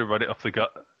 They're just going to run it off the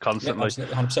gut constantly. Yeah,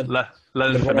 100%.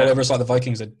 Leonard Run all over us like the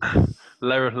Vikings did.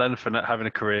 Leonard Fournette having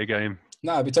a career game.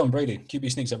 No, it'd be Tom Brady.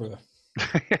 QB sneaks everywhere.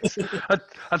 Yes.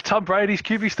 and Tom Brady's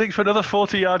QB sneaks for another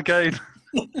 40-yard gain.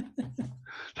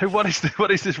 So what is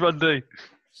this run do?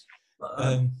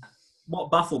 What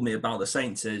baffled me about the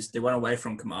Saints is they went away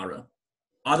from Kamara.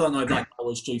 I don't know if that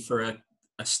was due for a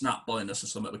snap bonus or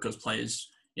something, because players,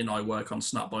 work on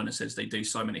snap bonuses. They do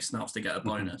so many snaps to get a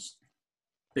bonus.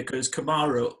 Because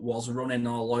Kamara was running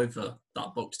all over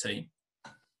that Bucs team.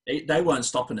 They weren't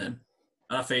stopping him.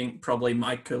 And I think probably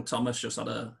Michael Thomas just had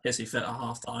a hissy fit at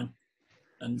halftime.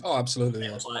 And absolutely.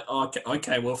 it was like,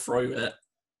 okay, we'll throw it.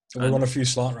 We'll run a few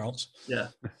slant routes. Yeah.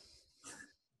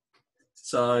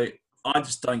 So I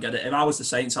just don't get it. If I was the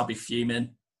Saints, I'd be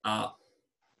fuming at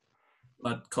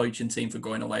my coaching team for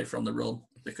going away from the run,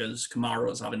 because Kamara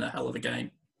was having a hell of a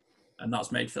game, and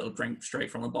that's made Phil drink straight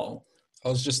from the bottle. I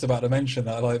was just about to mention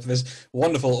that, like, this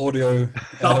wonderful audio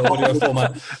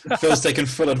format. Phil's taken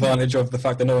full advantage of the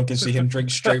fact that no one can see him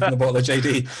drink straight from the bottle of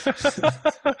JD.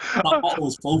 That bottle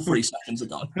was full 3 seconds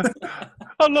ago.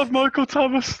 I love Michael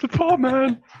Thomas, the poor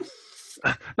man.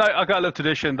 No, I got a little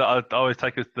tradition that I always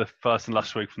take the first and last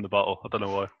swig from the bottle. I don't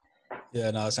know why. Yeah,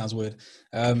 no, that sounds weird.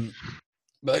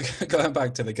 But going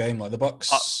back to the game, like the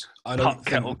Bucs, I don't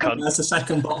think that's the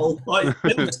second bottle. Like,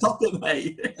 stop it,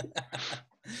 mate.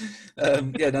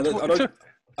 Yeah, no, I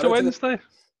don't Wednesday.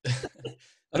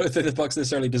 I don't think the Bucs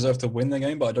necessarily deserve to win the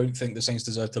game, but I don't think the Saints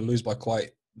deserve to lose by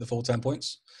quite the full 10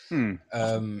 points. It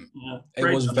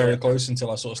was very close until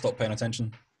I sort of stopped paying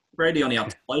attention. Brady only had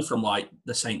to play from like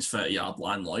the Saints' 30-yard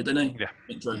line, didn't he? Yeah. I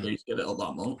think Drew Brees give it up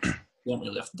that much. You don't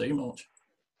really have to do much.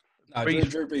 No,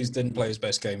 Drew Brees didn't play his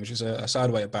best game, which is a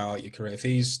sad way to bow out your career. If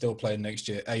he's still playing next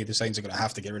year, A, the Saints are going to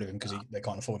have to get rid of him because they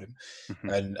can't afford him,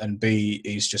 and B,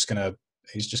 he's just gonna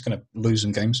lose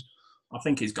some games. I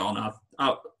think he's gone.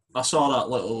 I saw that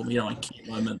little cute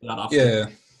moment that after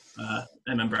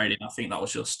him and Brady. I think that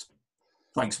was just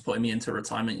thanks for putting me into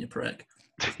retirement, you prick.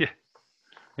 Yeah.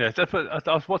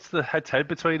 What's the head-to-head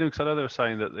between them? Because I know they were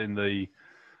saying that in the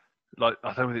I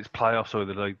don't know if it's playoffs or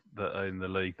in the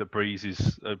league that Breeze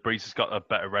has got a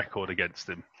better record against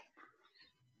him.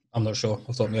 I'm not sure. Off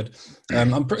the top of my head.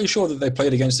 I'm pretty sure that they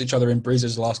played against each other in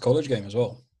Breeze's last college game as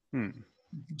well.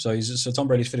 So Tom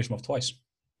Brady's finished him off twice.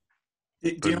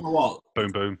 Do you know what?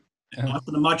 Boom, boom. I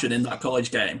can imagine in that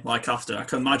college game, I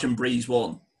can imagine Breeze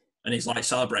won, and he's like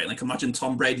celebrating. I can imagine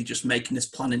Tom Brady just making this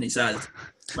plan in his head.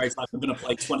 Where he's like, I'm going to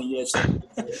play 20 years.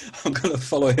 I'm going to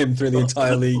follow him through the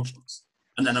entire league.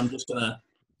 And then I'm just going to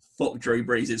fuck Drew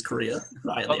Brees' career.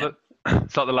 Right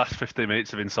it's like the last 15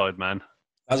 minutes of Inside Man.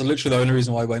 That's literally the only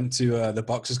reason why I went to the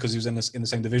Bucs, is because he was in the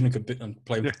same division and could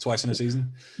play twice in a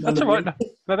season. That's all right.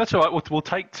 No, that's all right. We'll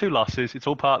take 2 losses. It's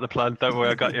all part of the plan. Don't worry,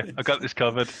 I got you. I got this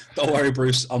covered. Don't worry,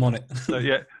 Bruce. I'm on it. So,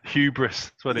 hubris.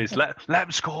 That's what it is. Let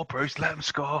him score, Bruce. Let him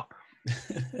score.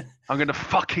 I'm going to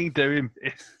fucking do him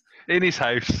in his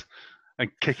house and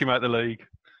kick him out of the league.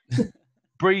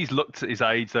 Breeze looked at his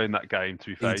age though in that game. To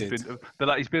be fair,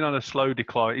 he's been on a slow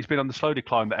decline. He's been on the slow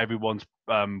decline that everyone's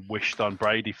wished on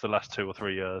Brady for the last 2 or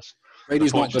 3 years.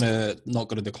 Brady's not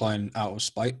gonna decline out of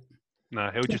spite.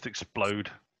 No, he'll just explode.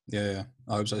 Yeah.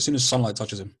 I hope so. As soon as sunlight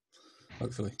touches him,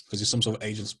 hopefully, because he's some sort of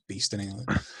ageless beast in it.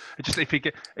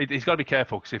 He's got to be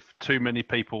careful, because if too many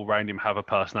people around him have a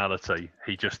personality,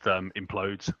 he just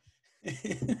implodes.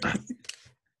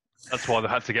 That's why they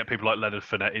had to get people like Leonard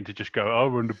Fournette in to just go, I'll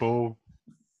run the ball.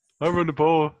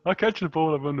 I catch the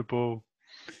ball. I run the ball.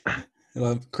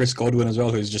 Chris Godwin as well,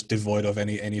 who's just devoid of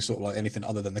any sort of anything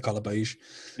other than the colour beige.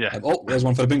 Yeah. There's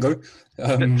one for the bingo.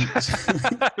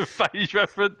 Beige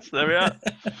reference. There we are.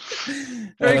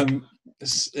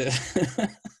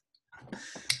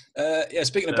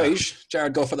 Speaking of beige,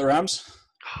 Jared Goff at the Rams.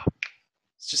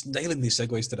 It's just nailing these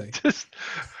segues today.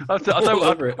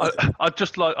 I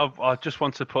just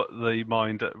want to put the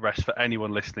mind at rest for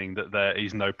anyone listening that there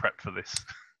is no prep for this.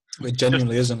 It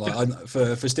genuinely isn't.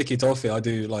 For Sticky Toffee, I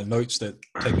do notes that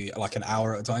take me an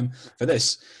hour at a time. For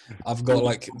this, I've got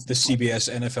the CBS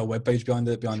NFL webpage behind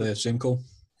the Zoom call.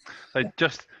 So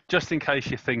just in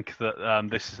case you think that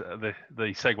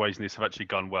the segues in this have actually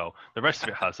gone well, the rest of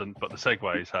it hasn't, but the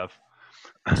segues have.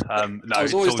 I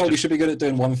was always told you should be good at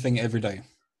doing one thing every day,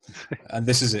 and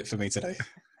this is it for me today.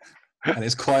 And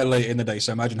it's quite late in the day,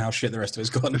 so imagine how shit the rest of it's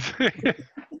gone.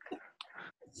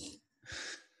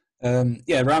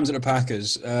 Rams at the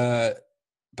Packers.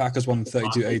 Packers won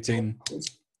 32-18.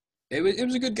 It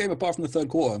was a good game apart from the third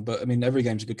quarter, but I mean every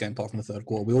game's a good game apart from the third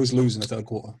quarter. We always lose in the third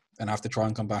quarter and have to try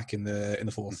and come back in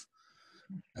the fourth.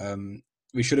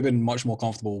 We should have been much more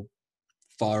comfortable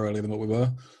far earlier than what we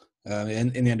were. In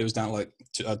the end, it was down like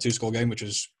a 2-score game, which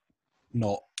is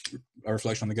not a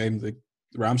reflection on the game. The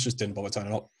Rams just didn't bother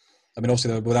turning up. I mean,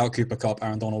 obviously, without Cooper Kupp,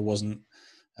 Aaron Donald wasn't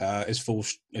his full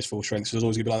strength. So there's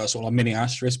always going to be like that sort of like mini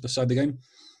asterisk beside the game.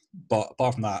 But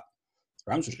apart from that,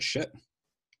 the Rams were just shit.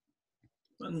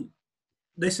 And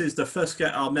this is the first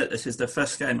game. I'll admit, this is the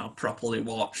first game I've properly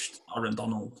watched Aaron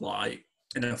Donald like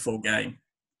in a full game,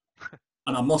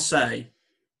 and I must say,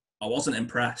 I wasn't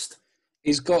impressed.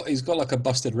 He's got like a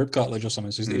busted rib cartilage or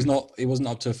something. So he wasn't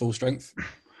up to full strength.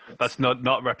 That's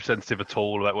not representative at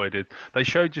all. That way, they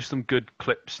showed just some good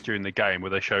clips during the game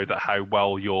where they showed that how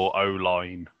well your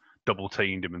O-line double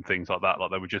teamed him and things like that.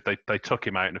 Like they took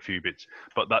him out in a few bits,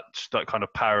 but that kind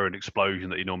of power and explosion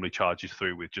that he normally charges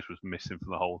through with just was missing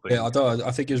from the whole thing. Yeah,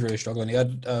 I think he was really struggling. He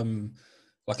had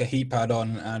like a heat pad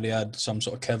on, and he had some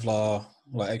sort of Kevlar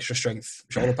like extra strength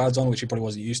shoulder pads on, which he probably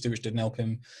wasn't used to, which didn't help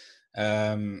him.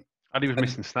 And he was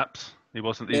missing snaps. He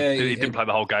wasn't. He didn't play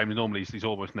the whole game. Normally, he's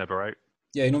almost never out.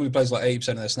 Yeah, he normally plays like 80%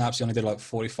 of their snaps. He only did like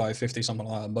 45, 50, something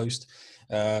like that at most.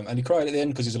 And he cried at the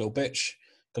end because he's a little bitch,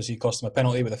 because he cost him a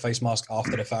penalty with a face mask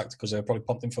after the fact, because they probably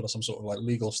pumped him full of some sort of like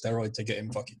legal steroid to get him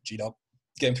fucking G'd up,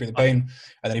 get him through the pain,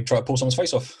 and then he tried to pull someone's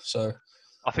face off. So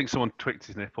I think someone tweaked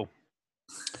his nipple.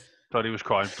 Thought he was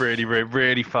crying really, really,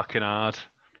 really fucking hard.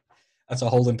 That's a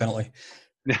holding penalty.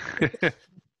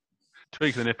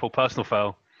 Tweak the nipple, personal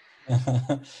foul.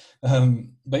 But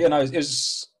yeah, no,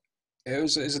 it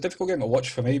was a difficult game to watch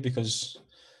for me because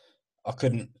I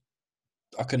couldn't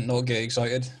not get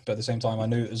excited, but at the same time I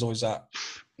knew there's always that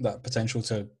potential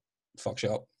to fuck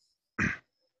shit up.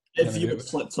 If you had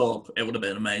slipped up, it would have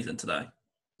been amazing today,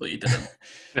 but you didn't.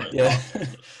 Yeah.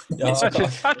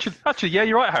 Actually, yeah,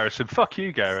 you're right, Harrison. Fuck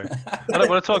you, Gary. I don't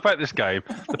want to talk about this game.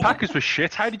 The Packers were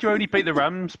shit. How did you only beat the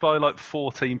Rams by like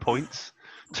 14 points?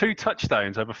 2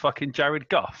 touchdowns over fucking Jared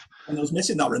Goff. And I was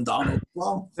missing Aaron Donald.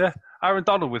 Wow. Yeah, Aaron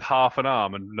Donald with half an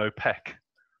arm and no pec.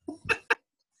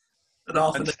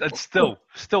 and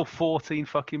still 14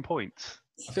 fucking points.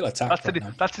 I feel attacked.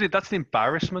 That's an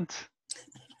embarrassment.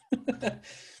 Yeah,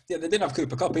 they didn't have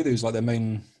Cooper Kupp either. Who's like their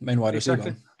main wide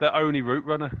receiver. Their only route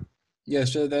runner. Yeah,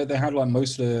 so they had like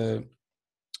most of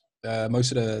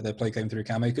their play came through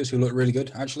Cam Akers, who looked really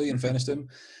good actually. In fairness to him,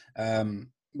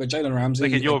 but Jalen Ramsey.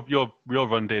 Your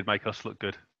run D would make us look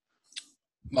good.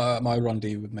 My run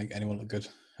D would make anyone look good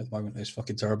at the moment. It's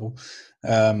fucking terrible.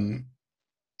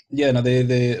 Yeah, no,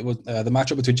 the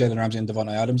matchup between Jalen Ramsey and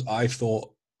Devontae Adams, I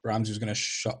thought Ramsey was going to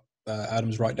shut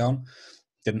Adams right down.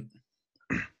 Didn't.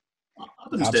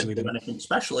 Adams didn't do anything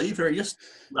special either. He's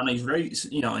very,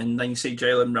 and then you see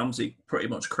Jalen Ramsey pretty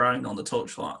much crying on the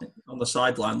touchline, on the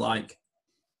sideline, like,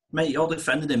 mate, you're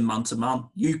defending him man to man.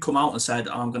 You come out and said,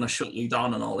 I'm going to shut you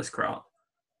down and all this crap.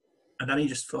 And then he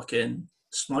just fucking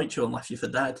smoked you and left you for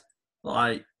dead.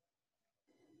 Like,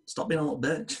 stop being a little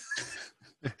bitch.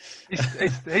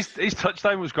 his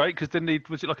touchdown was great because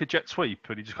was it like a jet sweep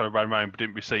and he just kind of ran around but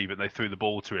didn't receive it and they threw the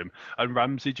ball to him and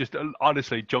Ramsey just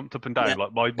honestly jumped up and down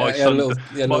like my son.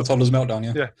 Little toddler's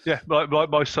meltdown. Yeah,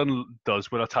 like my son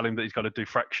does when I tell him that he's got to do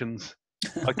fractions.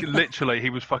 Like literally,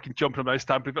 he was fucking jumping around,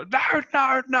 stamping, but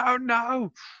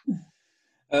no.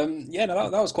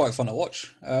 That was quite fun to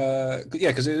watch.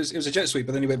 Because it was a jet sweep,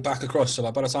 but then he went back across. So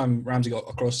like by the time Ramsey got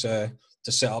across to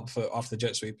set up for after the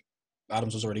jet sweep,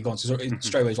 Adams was already gone. So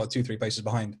straight away he's like 2-3 paces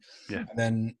behind. Yeah. And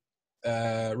then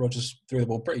Rodgers threw the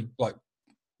ball pretty like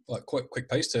quick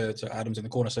pace to Adams in the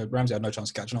corner. So Ramsey had no chance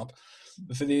of catching up.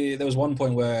 But there was one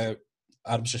point where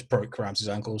Adams just broke Ramsey's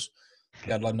ankles. He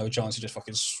had like no chance. He just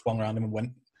fucking swung around him and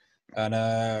went. And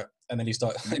then he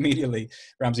started immediately.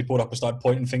 Ramsey pulled up and started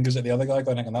pointing fingers at the other guy,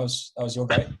 going, "And that was your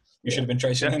guy. You should have been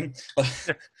tracing him."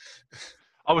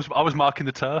 I was marking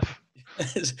the turf.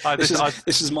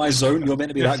 This is my zone. You're meant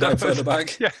to be that guy further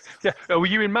back. Yeah. Oh, were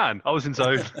you in man? I was in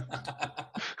zone.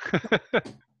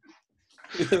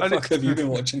 Who the fuck have you been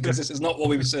watching? Because this is not what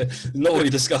we said. Not what we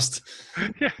discussed.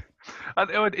 Yeah.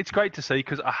 And it's great to see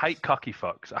because I hate cocky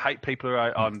fucks. I hate people who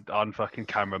are on fucking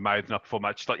camera mouthing up before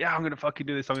match. Just like, yeah, I'm going to fucking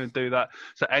do this. I'm going to do that.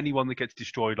 So anyone that gets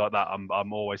destroyed like that,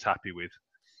 I'm always happy with.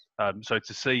 So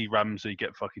to see Ramsey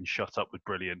get fucking shut up was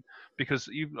brilliant because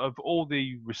of all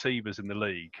the receivers in the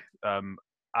league,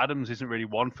 Adams isn't really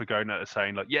one for going out and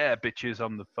saying like, yeah, bitches,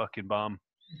 I'm the fucking bomb.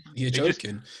 You're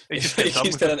joking. He just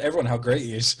he's telling everyone how great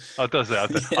he is. Oh, does it? I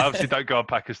obviously don't go on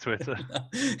Packers Twitter.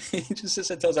 He just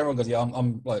tells everyone, goes, yeah,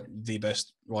 I'm like the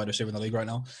best wide receiver in the league right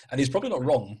now. And he's probably not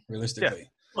wrong, realistically. Yeah.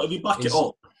 Well, if you back it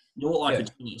up, you look like a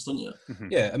genius, don't you? Mm-hmm.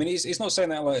 Yeah, I mean, he's not saying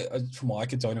that, like, from what I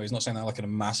could tell, he's not saying that like in a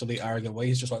massively arrogant way.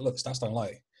 He's just like, look, the stats don't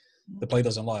lie. The play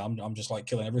doesn't lie. I'm just like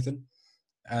killing everything.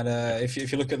 And if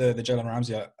you look at the Jalen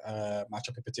Ramsey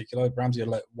matchup in particular, Ramsey had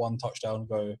let one touchdown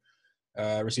go,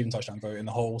 receiving touchdown go in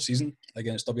the whole season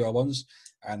against WR1s,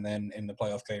 and then in the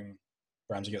playoff game,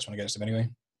 Ramsey gets one against him anyway.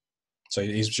 So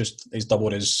he's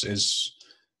doubled his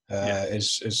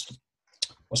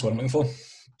what's what I'm looking for?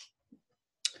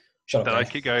 Shut up.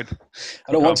 Keep going.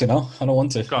 I don't want to now. I don't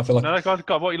want to. I feel like... No,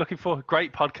 God, what are you looking for?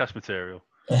 Great podcast material.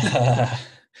 I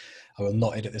will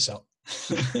not edit this out.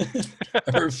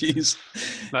 I refuse.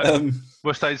 No,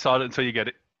 we'll stay silent until you get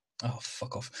it. Oh,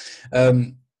 fuck off.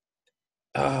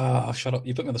 Shut up.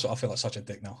 You put me on the spot. I feel like such a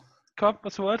dick now. Come on,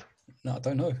 what's the word? No, I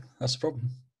don't know. That's the problem.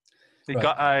 He's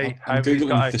got a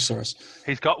thesaurus.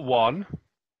 He's got 1.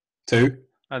 2.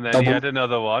 And then he had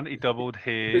another one. He doubled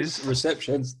his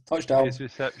receptions, touchdown. His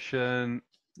reception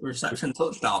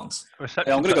touchdowns. Yeah,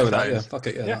 I'm gonna go with that. Yeah, fuck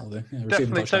it. Yeah, that'll do. Yeah,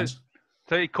 receiving touchdowns.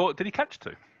 So he caught. Did he catch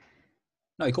 2?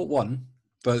 No, he caught 1.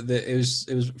 But it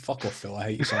was fuck off, Phil. I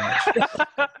hate you so much.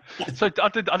 So I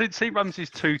didn't see Ramsey's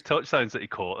 2 touchdowns that he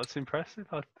caught. That's impressive.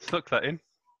 I stuck that in.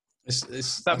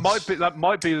 That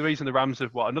might be the reason the Rams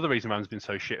have. Another reason Rams have been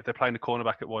so shit. If they're playing the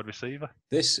cornerback at wide receiver.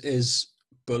 This is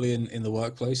bullying in the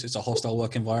workplace. It's a hostile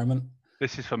work environment.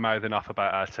 This is for mouthing off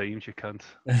about our teams, you cunt.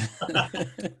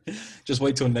 Just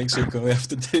wait till next week when we have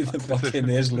to do the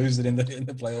Buccaneers losing in the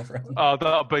playoff round. Oh,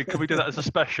 that'll be. Can we do that as a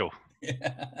special?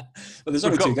 Yeah. But there's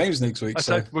only 2 games next week.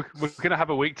 So we're going to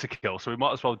have a week to kill, so we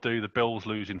might as well do the Bills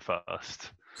losing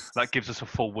first. That gives us a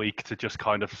full week to just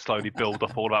kind of slowly build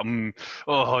up all that.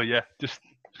 Just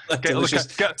get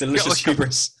delicious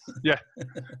hubris. Yeah.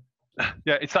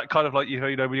 Yeah, it's that kind of like, when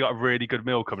you got a really good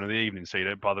meal coming in the evening, so you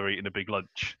don't bother eating a big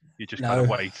lunch. You just kind of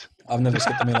wait. I've never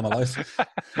skipped a meal in my life.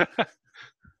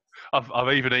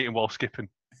 I've even eaten while skipping.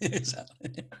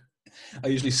 Exactly. I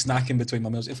usually snack in between my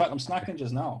meals. In fact, I'm snacking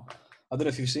just now. I don't know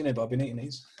if you've seen it, but I've been eating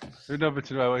these. Who never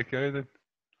to know where we go then?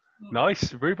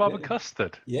 Nice rhubarb and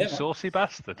custard. Yeah, saucy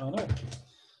bastard. I know.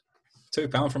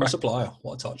 £2 from a supplier.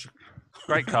 What a touch.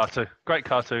 Great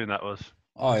cartoon that was.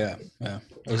 Oh yeah.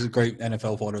 It was a great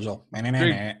NFL fodder as well.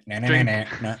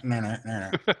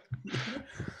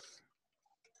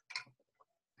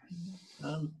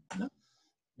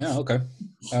 Yeah, okay.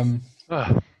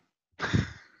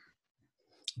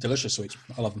 Delicious sweets.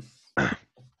 I love them.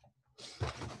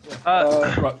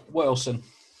 Right, what else then?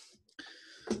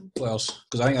 What else?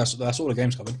 Because I think that's all the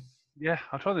games covered. Yeah,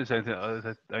 I'm trying to think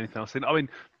anything else. I mean,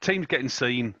 teams getting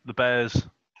seen. The Bears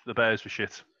were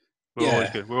shit.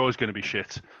 We're always going to be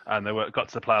shit, and they got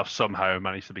to the playoffs somehow and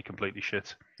managed to be completely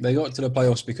shit. They got to the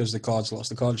playoffs because the Cards lost.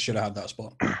 The Cards should have had that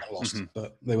spot and lost,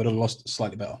 but they would have lost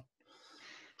slightly better.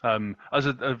 From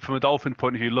a Dolphin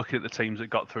point of view, looking at the teams that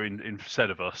got through instead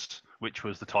of us, which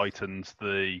was the Titans,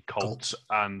 the Colts,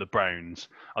 and the Browns,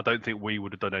 I don't think we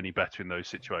would have done any better in those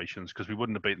situations because we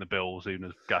wouldn't have beaten the Bills, even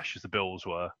as gash as the Bills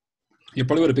were. You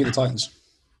probably would have beat the Titans.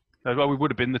 Well, we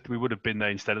would have been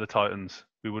there instead of the Titans.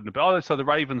 We wouldn't have been. So the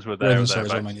Ravens were there.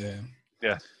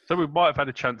 Yeah. So we might have had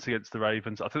a chance against the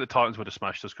Ravens. I think the Titans would have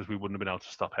smashed us because we wouldn't have been able to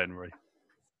stop Henry.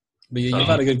 But you've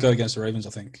had a good go against the Ravens, I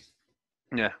think.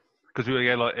 Yeah, because we were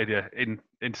in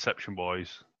interception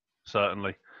boys,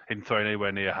 certainly. He didn't throw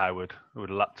anywhere near Howard. We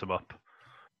would have lapped him up.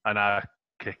 And our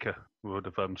kicker would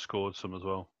have scored some as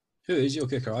well. Who is your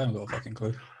kicker? I haven't got a fucking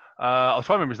clue. I was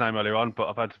trying to remember his name earlier on, but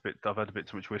I've had a bit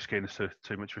too much whiskey and it's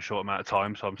too much for a short amount of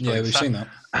time. So I'm still we've seen that.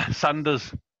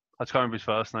 Sanders. I can't remember his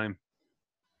first name.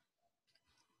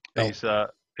 He's a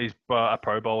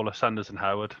Pro Bowler. Sanders and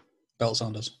Howard. Belt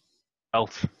Sanders.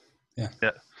 Belt. Yeah.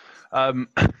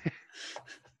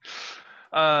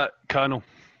 Colonel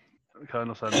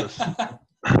Sanders.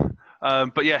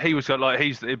 But yeah, he was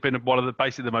he's been one of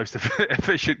basically the most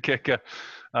efficient kicker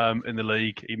in the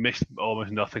league. He missed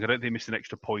almost nothing. I don't think he missed an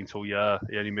extra point all year.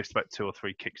 He only missed about 2 or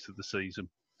 3 kicks of the season.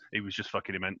 He was just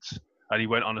fucking immense, and he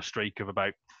went on a streak of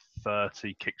about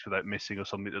 30 kicks without missing or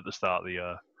something at the start of the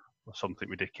year, or something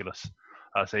ridiculous.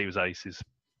 So he was aces.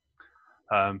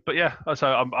 But yeah, so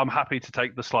I'm happy to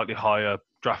take the slightly higher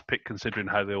draft pick considering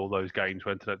how all those games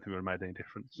went. I don't think it would have made any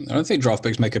difference. I don't think draft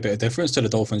picks make a bit of difference to the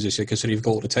Dolphins this year considering you've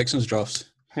got all the Texans drafts.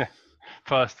 Yeah,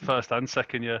 first and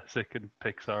second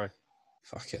pick. Sorry.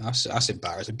 Fuck it, that's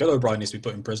embarrassing. Bill O'Brien needs to be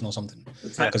put in prison or something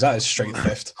because that is straight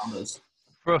theft.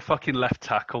 For a fucking left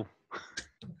tackle,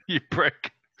 you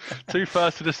prick. 2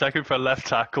 firsts and a second for a left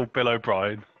tackle, Bill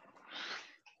O'Brien.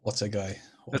 What a guy.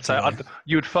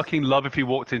 You would fucking love if you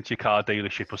walked into your car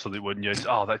dealership or something, wouldn't you?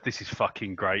 This is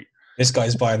fucking great. This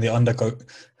guy's buying the undercoat.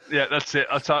 Yeah, that's it.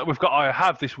 I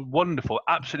have this wonderful,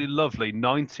 absolutely lovely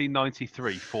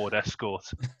 1993 Ford Escort.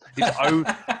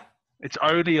 It's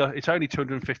only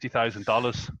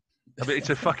 $250,000. I mean,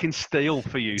 it's a fucking steal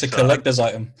for you. It's a collector's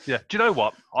item. Yeah. Do you know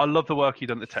what? I love the work you've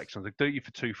done at the Texans. I'll do you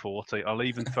for $240. I'll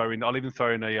even throw in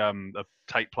a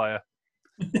tape player.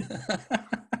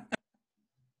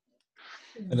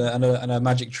 and a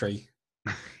magic tree.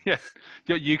 Yeah.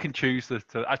 You can choose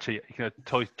actually you can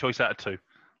choice out of 2.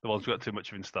 The ones we've got too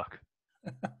much of in stock.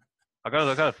 I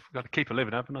got to keep a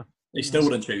living, haven't I? He still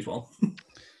wouldn't choose one.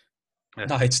 Yeah.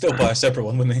 No, he'd still buy a separate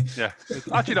one, wouldn't he? Yeah.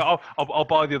 Actually, no. I'll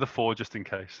buy the other 4 just in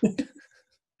case.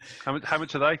 How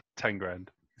much are they? 10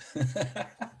 grand.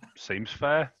 Seems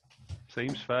fair.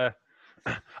 And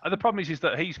the problem is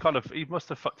that he must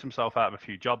have fucked himself out of a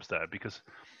few jobs there, because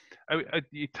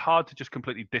it's hard to just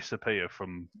completely disappear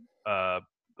from a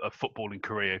footballing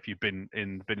career if you've been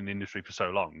in the industry for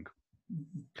so long.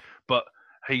 But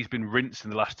he's been rinsed in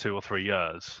the last 2 or 3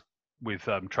 years with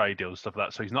trade deals, stuff like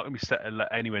that. So he's not going to be set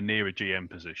anywhere near a GM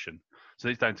position. So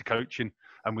it's down to coaching.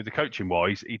 And with the coaching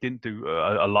wise, he didn't do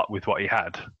a lot with what he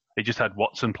had. He just had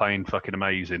Watson playing fucking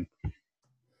amazing,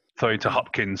 throwing to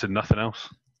Hopkins and nothing else.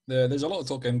 There's a lot of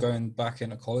talk of him going back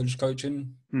into college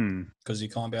coaching because he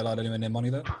can't be allowed anywhere near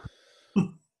money there.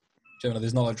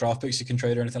 There's not like draft picks you can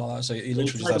trade or anything like that. So he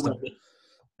literally just has to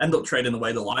end up trading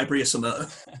away the library or something.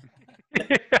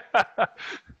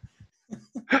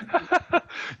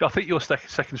 I think your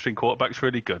second string quarterback's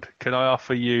really good. Can I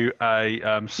offer you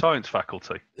a science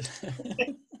faculty?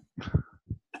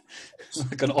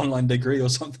 Like an online degree or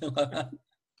something like that.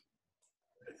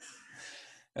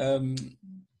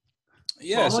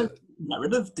 Get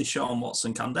rid of Deshaun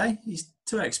Watson, can they? He's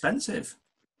too expensive.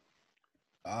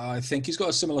 I think he's got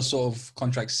a similar sort of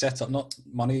contract setup, not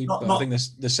money, but I think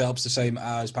the setup's the same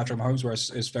as Patrick Mahomes, where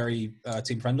it's very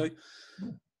team friendly.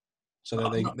 So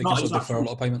they can sort of defer a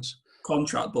lot of payments.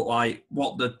 Contract, but like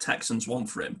what the Texans want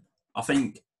for him. I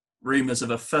think rumours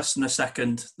of a first and a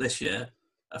second this year,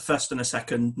 a first and a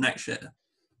second next year,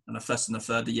 and a first and a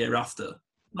third the year after.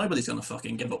 Nobody's going to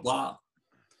fucking give up that.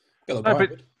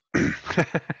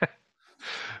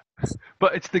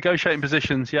 But it's negotiating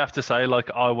positions. You have to say,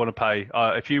 like, I want to pay.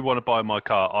 If you want to buy my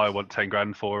car, I want 10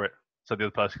 grand for it. So the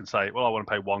other person can say, well, I want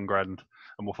to pay 1 grand,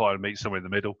 and we'll find meet somewhere in the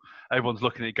middle. Everyone's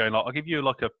looking at it going, like, I'll give you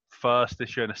like a first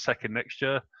this year and a second next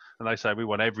year. And they say, we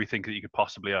want everything that you could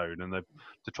possibly own, and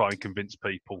to try and convince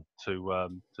people to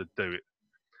do it.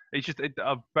 It's just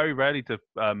very rarely do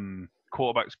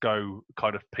quarterbacks go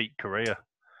kind of peak career.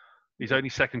 He's only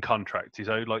second contract. He's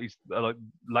like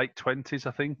late 20s,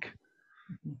 I think.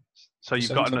 So you've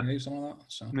got something like that,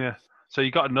 so. Yeah. So you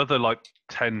got another like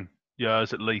 10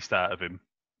 years at least out of him.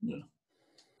 Yeah.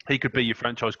 He could be your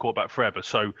franchise quarterback forever.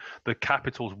 So the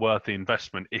capital's worth the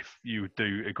investment if you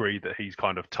do agree that he's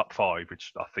kind of top 5,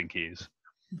 which I think he is.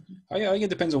 I think it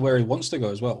depends on where he wants to go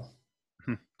as well.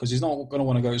 Because he's not going to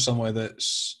want to go somewhere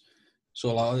that's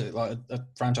sort of like a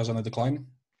franchise on the decline.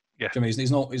 Yeah. I mean,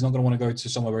 he's not going to want to go to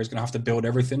somewhere where he's going to have to build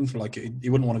everything. For like, he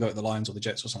wouldn't want to go to the Lions or the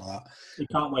Jets or something like that. He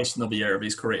can't waste another year of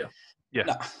his career.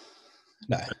 Yeah.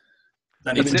 No.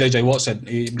 Even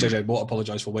JJ Watt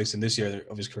apologised for wasting this year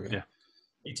of his career. Yeah.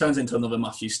 He turns into another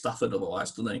Matthew Stafford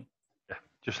otherwise, doesn't he? Yeah.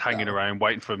 Just hanging around,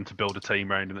 waiting for him to build a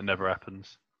team around him that never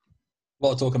happens. A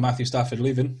lot of talk of Matthew Stafford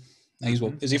leaving.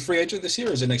 Is he a free agent this year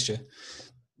or is it next year?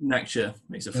 Next year,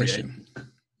 he's a free agent.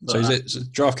 So is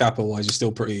it draft capital wise? He's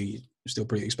still pretty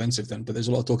expensive then. But there's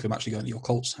a lot of talk of him actually going to your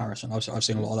Colts, Harrison. I've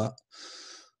seen a lot of that.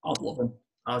 I'd love him.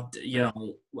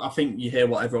 I think you hear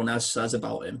what everyone else says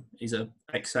about him. He's an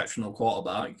exceptional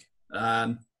quarterback.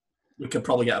 We could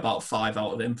probably get about 5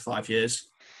 out of him, 5 years,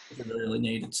 if we really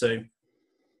needed to.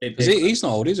 He's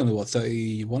not old. He's only,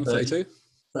 31, 32?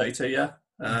 32, yeah.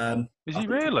 Is he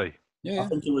really? Yeah. I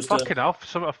think he was fucking off.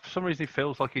 For some reason, he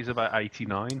feels like he's about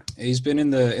 89. He's been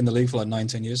in the league for like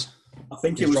 9-10 years. I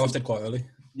think he was drafted quite early.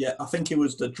 Yeah, I think he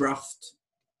was the draft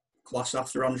class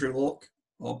after Andrew Luck,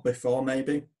 or before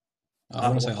maybe. I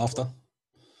want to say after.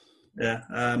 Yeah,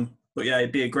 but yeah,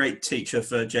 he'd be a great teacher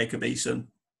for Jacob Eason,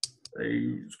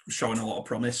 who's showing a lot of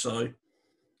promise. So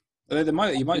you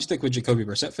might stick with Jacoby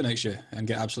Brissett for next year and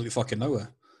get absolutely fucking nowhere.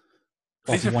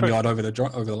 Off 1 yard over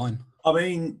the line. I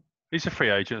mean, he's a free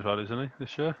agent as well, isn't he?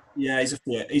 This year. Yeah, he's a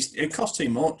free. It costs too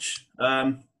much.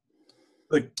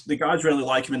 The guys really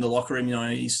like him in the locker room. You know,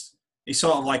 he's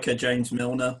sort of like a James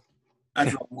Milner.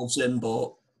 Everyone loves him,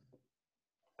 but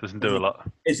doesn't do a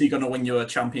lot. Is he going to win you a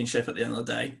championship at the end of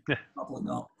the day? Yeah, probably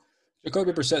not.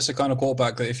 Jacoby Brissett's the kind of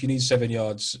quarterback that if you need 7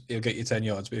 yards, he'll get you 10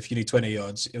 yards. But if you need 20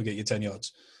 yards, he'll get you 10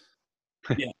 yards.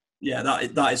 Yeah, that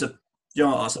is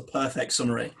that's a perfect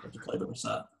summary of Jacoby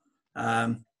Brissett.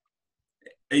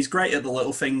 He's great at the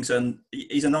little things, and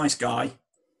he's a nice guy.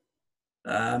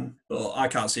 But I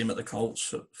can't see him at the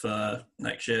Colts for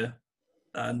next year.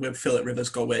 And with Phillip Rivers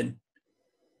go in,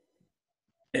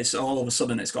 it's all of a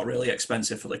sudden it's got really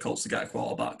expensive for the Colts to get a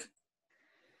quarterback.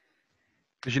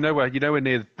 Because we're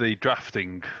near the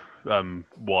drafting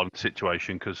one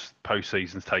situation because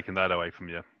postseason's taken that away from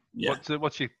you. Yeah.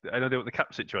 What's your idea what the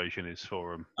cap situation is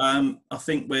for them? I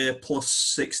think we're plus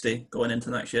 60 going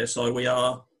into next year, so we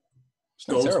are. It's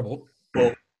not terrible,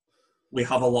 but we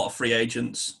have a lot of free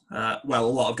agents. A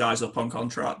lot of guys up on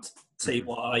contract.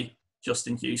 T.Y.,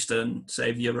 Justin Houston,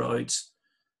 Xavier Rhodes,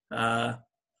 and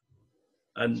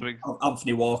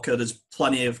Anthony Walker. There's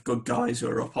plenty of good guys who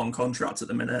are up on contract at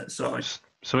the minute. So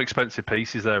some expensive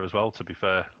pieces there as well. To be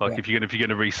fair, if you're going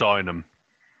to re-sign them.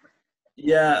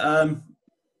 Yeah,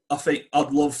 I think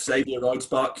I'd love Xavier Rhodes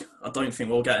back. I don't think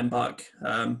we'll get him back,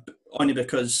 only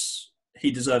because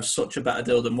he deserves such a better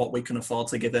deal than what we can afford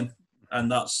to give him,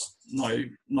 and that's no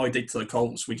dig to the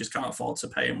Colts. We just can't afford to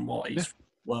pay him what he's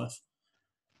worth.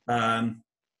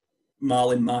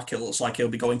 Marlon Mack, it looks like he'll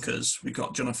be going because we've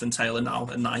got Jonathan Taylor now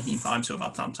and Naheem Hines who have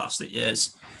had fantastic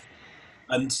years.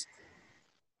 And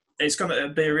it's going to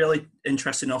be a really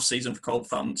interesting off-season for Colt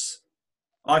fans.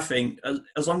 I think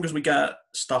as long as we get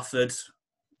Stafford,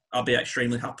 I'll be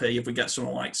extremely happy. If we get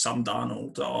someone like Sam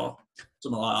Darnold or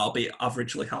something like that, I'll be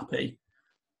averagely happy.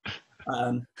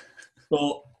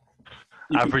 But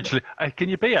can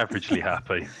you be averagely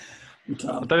happy? You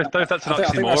can't. I don't know if that's an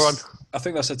oxymoron. I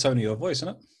think that's a tone of your voice, isn't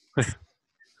it?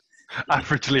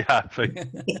 Averagely happy.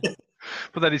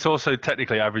 But then it's also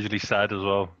technically averagely sad as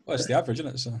well. Well, it's the average,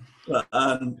 isn't it? So. But,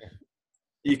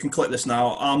 you can click this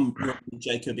now. I'm running the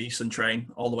Jacob Eason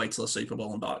train all the way to the Super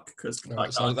Bowl and back.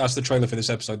 So that's the trailer for this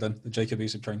episode then, the Jacob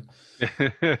Eason train.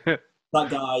 That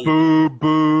guy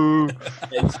boo.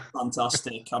 is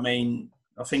fantastic. I mean,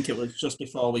 I think it was just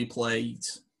before we played.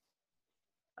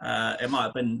 It might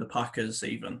have been the Packers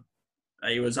even.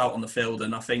 He was out on the field,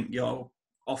 and I think your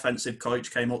offensive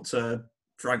coach came up to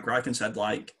Frank Reich and said,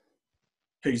 like,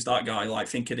 who's that guy? Like,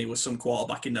 thinking he was some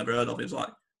quarterback he never heard of. He was like,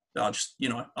 just,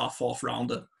 our fourth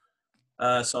rounder.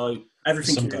 So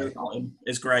everything you hear about him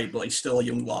is great, but he's still a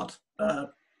young lad, and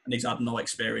he's had no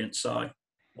experience. So,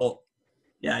 but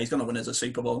yeah, he's going to win us a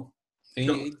Super Bowl.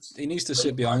 He needs to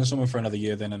sit behind someone for another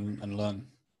year then and learn.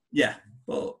 Yeah,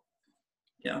 but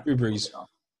yeah. Drew Brees.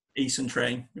 Eason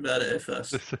train. You've heard it here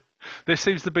first. This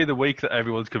seems to be the week that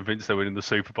everyone's convinced they're winning the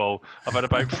Super Bowl. I've had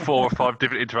about 4 or 5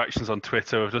 different interactions on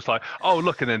Twitter of just like, oh,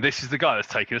 look, and then this is the guy that's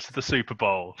taking us to the Super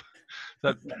Bowl.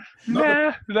 So,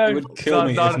 no. It would kill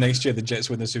me if next year the Jets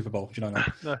win the Super Bowl. Do you know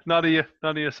that? None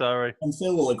of you, sorry. And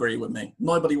Phil will agree with me.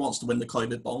 Nobody wants to win the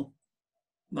COVID Bowl.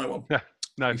 No one. Yeah,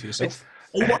 no.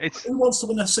 Who wants to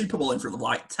win a Super Bowl in front of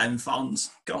like 10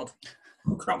 fans? God,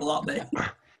 how crap will that be?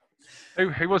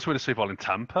 Who wants to win a Super Bowl in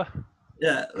Tampa?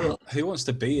 Yeah. Who wants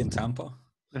to be in Tampa?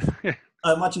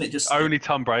 I imagine it just... Only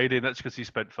Tom Brady, and that's because he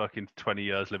spent fucking 20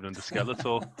 years living under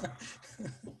Skeletor.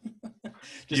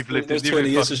 Those 20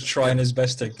 years just trying his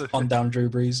best to hunt down Drew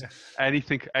Brees.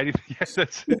 Anything.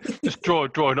 That's just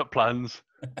drawing up plans.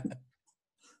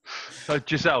 So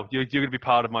Giselle, you're going to be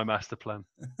part of my master plan.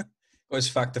 Got his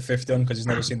factor 50 on because he's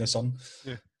never seen the sun.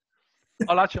 Yeah.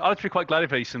 I'll actually be quite glad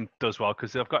if Eason does well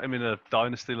because I've got him in a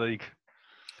dynasty league.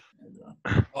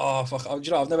 Oh fuck!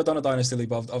 I've never done a dynasty league,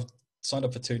 but I've signed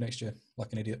up for 2 next year,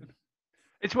 like an idiot.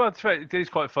 It is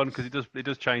quite fun because it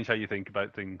does change how you think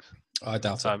about things. I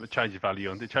doubt it. It changes value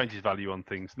on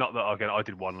things. Not that again, I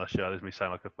did one last year. There's me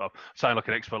saying like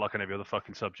an expert, like on every other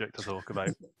fucking subject I talk about.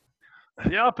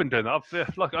 Yeah, I've been doing that.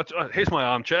 Here's my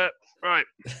armchair. Right.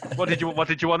 What did you want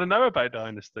to know about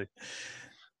dynasty?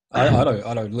 I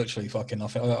don't literally fucking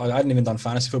nothing. I hadn't even done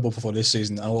fantasy football before this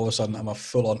season, and all of a sudden I'm a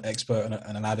full-on expert and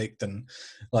an addict, and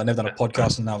I've never done a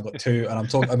podcast, and now I've got 2, and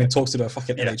I'm in talks to do a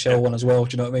fucking NHL one as well.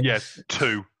 Do you know what I mean? Yeah,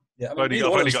 2. Yeah, I've only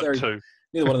got 2.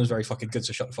 Neither one of them is very fucking good,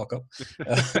 so shut the fuck up.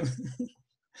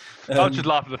 I'll just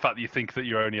laugh at the fact that you think that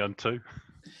you're only on 2.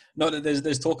 No,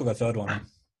 there's talk of a 3rd one.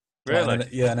 Really?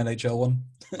 An NHL one.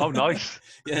 Oh, nice.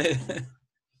 Yeah,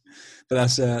 but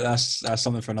that's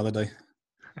something for another day.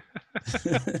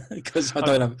 Because I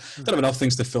don't have enough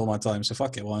things to fill my time, so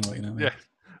fuck it, why not? Yeah,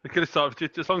 we could have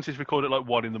started as long as it's recorded like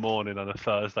 1 a.m. on a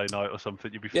Thursday night or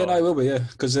something. You'd be fine. Yeah, no, it will be. Yeah,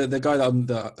 because the guy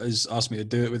that has asked me to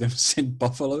do it with him is in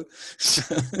Buffalo.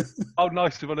 Oh,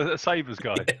 nice! One of the Sabres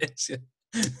guy. Yes,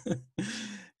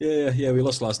 yeah. We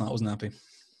lost last night. I wasn't happy.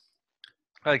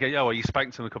 Okay, yeah. Well, you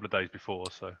spanked him a couple of days before,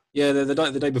 so. Yeah,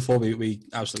 the day before we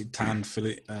absolutely tanned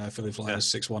Philly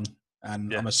Flyers 6-1,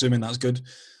 and I'm assuming that's good.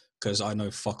 Because I know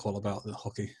fuck all about the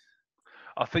hockey.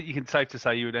 I think you can safe to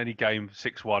say you in any game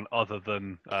 6-1 other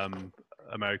than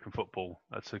American football.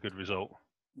 That's a good result.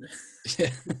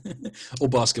 Yeah, or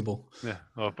basketball.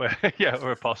 Yeah,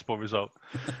 or a possible result.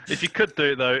 If you could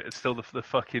do it though, it's still the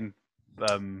fucking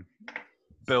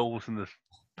Bills and the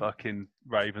fucking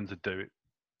Ravens would do it.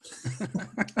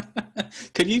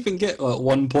 Can you even get like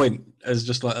 1 point as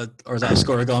just like or is that a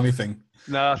scoregami thing?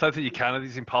 No, I don't think you can. I think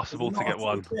it's impossible to get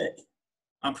one.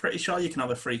 I'm pretty sure you can have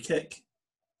a free kick,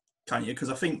 can't you? Because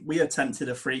I think we attempted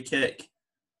a free kick.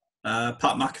 Pat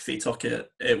McAfee took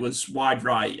it. It was wide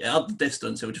right. It had the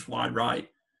distance. It was just wide right.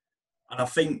 And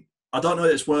I don't know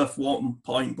if it's worth 1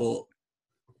 point, but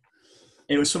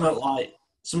it was something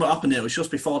happened. It was just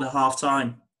before the half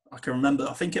time. I can remember.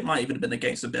 I think it might even have been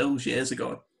against the Bills years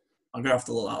ago. I'm gonna have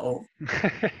to look that up.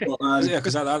 But, yeah,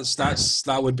 because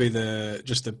that would be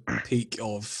the peak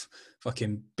of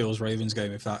fucking Bills Ravens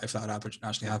game if that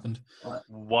actually happened.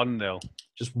 1-0.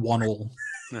 Just 1-1.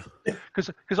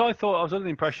 Because I thought I was under the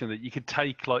impression that you could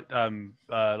take like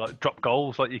drop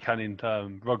goals like you can in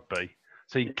rugby.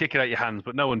 So you can kick it out your hands,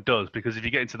 but no one does, because if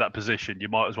you get into that position, you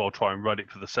might as well try and run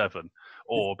it for the 7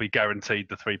 or be guaranteed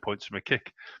the 3 points from a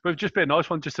kick. But it'd just be a nice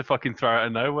one just to fucking throw out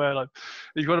of nowhere. Like,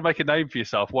 if you want to make a name for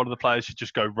yourself, one of the players should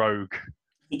just go rogue.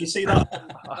 Did you see that?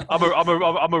 I'm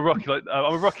a rookie. Like,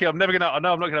 I'm a rookie. I know I'm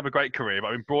not gonna have a great career, but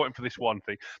I've been brought in for this one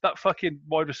thing. That fucking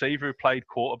wide receiver who played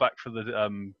quarterback for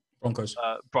the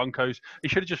Broncos. He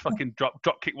should have just fucking drop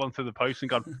kicked one through the post and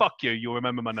gone, "Fuck you! You'll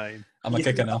remember my name." I'm a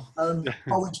kicker now.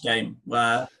 College game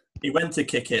where he went to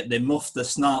kick it, they muffed the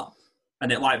snap,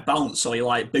 and it like bounced, so he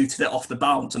like booted it off the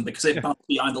bounce, and because it bounced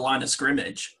behind the line of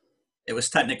scrimmage, it was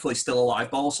technically still a live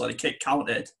ball, so the kick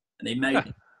counted, and he made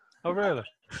it. Oh really?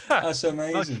 That's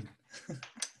amazing.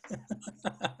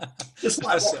 Just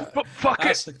like, fuck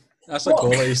it. That's a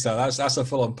quality stuff. That's a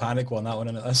full on panic one. That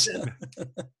one, isn't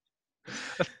it?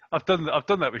 I've done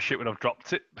that with shit when I've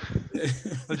dropped it.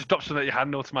 I just drop something at your hand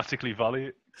and automatically volley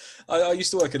it. I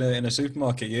used to work in a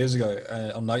supermarket years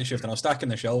ago on night shift, and I was stacking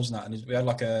the shelves and that, and we had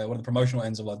like one of the promotional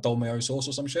ends of like Dolmio sauce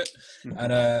or some shit,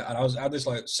 and I had this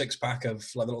like 6-pack of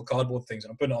like little cardboard things,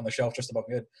 and I'm putting it on the shelf just above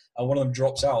my head, and one of them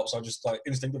drops out, so I just like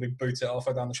instinctively boot it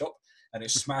halfway down the shop, and it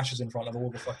smashes in front of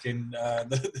all the fucking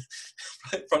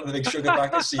in front of the big sugar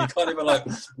packets, so you can't even like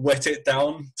wet it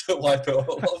down to wipe it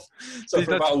all off. So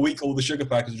for about a week, all the sugar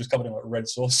packets are just covered in like red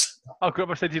sauce. Oh,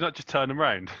 God, I said, you not just turn them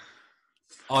round?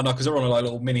 Oh no, because they're on a like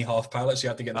little mini half pallet, so you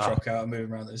had to get the truck out and move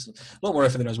them around. It's a lot more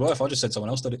effort than it was worth. I just said someone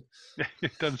else did it. Yeah,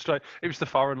 done straight. It was the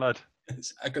foreign lad.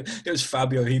 It was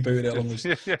Fabio. He booted it along. He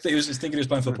was thinking he was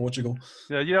playing for Portugal.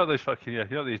 Yeah, you know those fucking you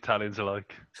know what the Italians are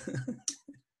like.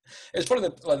 It's probably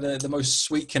the most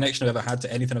sweet connection I've ever had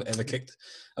to anything I've ever kicked,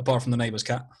 apart from the neighbour's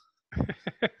cat.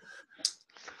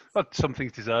 But some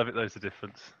things deserve it. There's the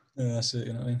difference. Yeah, that's it.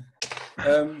 You know what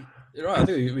I mean? Right, I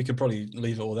think we could probably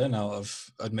leave it all there now.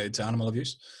 I've admitted to animal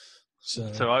abuse.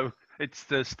 So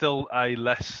there's still a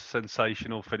less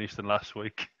sensational finish than last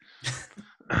week.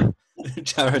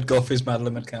 Jared Goff is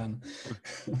Madeline McCann.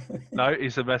 No,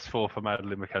 he's a metaphor for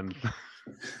Madeline McCann.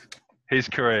 His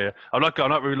career.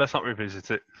 Let's not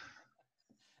revisit it.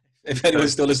 If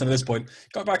anyone's still listening to this point,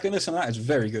 go back and listen to that. It's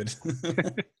very good.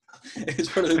 It's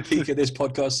probably the peak of this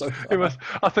podcast so far. It was.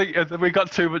 I think we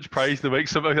got too much praise the week.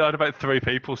 So I had about 3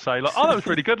 people say, like, "Oh, that was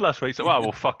really good last week." So, well,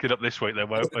 we'll fuck it up this week then,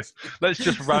 won't we? Let's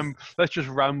just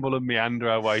ramble and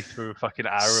meander our way through a fucking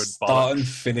hour and start and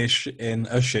finish in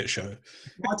a shit show.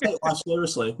 Why take life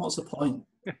seriously? What's the point?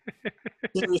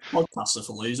 Serious podcasts are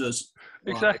for losers.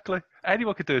 Exactly. Right.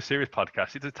 Anyone could do a serious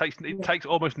podcast. It takes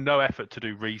almost no effort to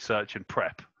do research and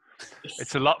prep.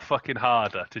 It's a lot fucking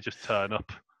harder to just turn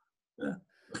up. Yeah.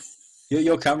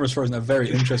 Your camera's frozen at a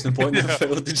very interesting point. Yeah.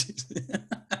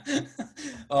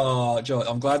 Oh, Joe,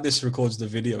 I'm glad this records the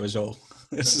video as well.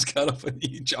 This is kind of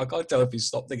huge. I can't tell if he's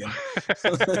stopped again.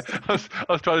 I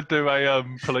was trying to do a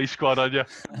police squad on you.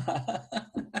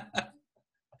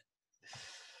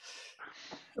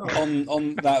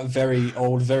 on that very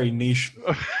old, very niche.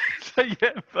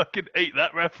 Yeah, fucking eat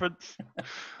that reference.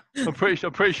 I'm pretty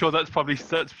sure that's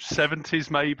 70s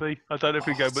maybe. I don't know if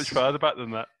we go much further back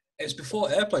than that. It's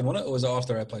before Airplane, wasn't it? Or was it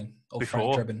after Airplane? Oh,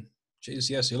 before. Frank Drebin. Jesus,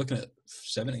 yes, you're looking at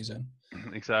 70s then.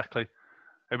 Exactly.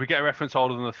 If we get a reference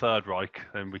older than the Third Reich,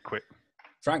 then we quit.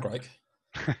 Frank Reich?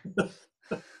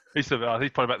 He's probably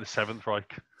about the Seventh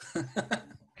Reich.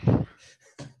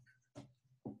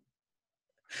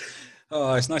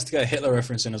 Oh, it's nice to get a Hitler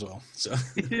reference in as well. So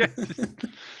yeah,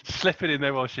 slip it in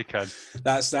there whilst you can.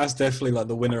 That's definitely like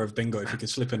the winner of bingo if you could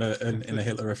slip in a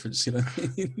Hitler reference, you know.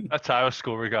 That's our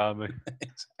scoregami.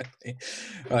 Exactly.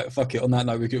 Right, fuck it. On that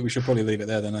note, we should probably leave it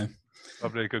there then.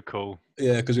 Probably a good call.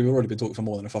 Yeah, because we've already been talking for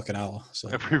more than a fucking hour. So.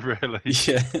 Have we really?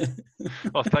 Yeah.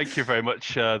 Well, thank you very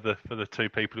much for the 2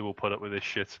 people who will put up with this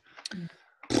shit.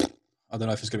 I don't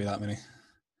know if it's gonna be that many.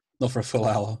 Not for a full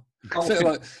hour.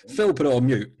 Phil put it on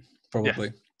mute. Probably.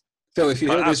 Yeah. Phil, if you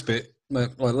hear this bit,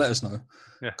 let us know.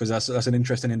 Yeah, because that's an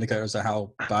interesting indicator as to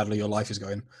how badly your life is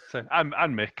going. So and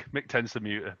Mick tends to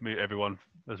mute everyone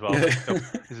as well. Yeah.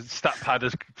 Stat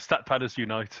padders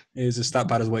unite. He's a stat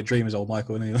padders wet dreamers, old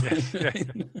Michael, isn't he? Yeah.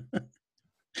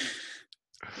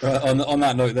 Right, on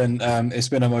that note, then, it's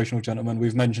been emotional, gentlemen.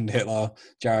 We've mentioned Hitler,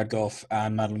 Jared Goff,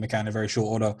 and Madeline McCann in very short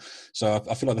order. So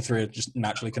I feel like the three are just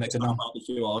naturally connected now.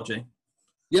 Barbecue orgy.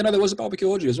 Yeah, no, there was a barbecue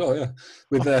orgy as well, yeah,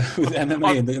 with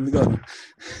MMA in the garden.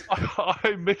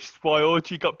 I missed why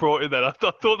Orgy got brought in there. I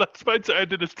thought that was meant to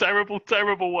end in a terrible,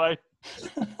 terrible way.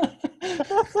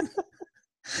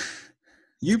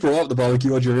 You brought up the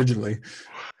barbecue orgy originally.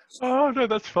 Oh, no,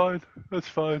 that's fine. That's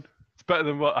fine. It's better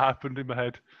than what happened in my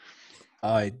head.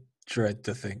 I dread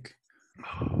to think.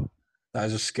 That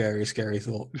is a scary, scary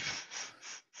thought.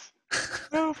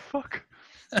 Oh, fuck.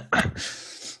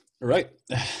 Right.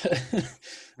 Yeah.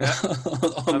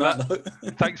 On that note.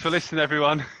 Thanks for listening,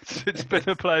 everyone. It's been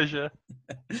a pleasure.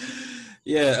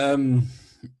 Yeah,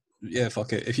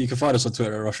 fuck it. If you can find us on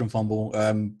Twitter at Russian Fumble,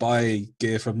 buy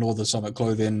gear from Northern Summit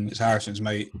Clothing. It's Harrison's,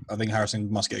 mate. I think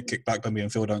Harrison must get a kickback, but me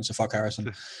and Phil don't, so fuck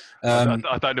Harrison. I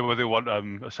don't know whether they want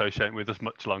associating with us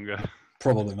much longer.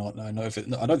 Probably not. No, I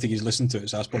don't think he's listened to it,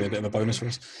 so that's probably a bit of a bonus for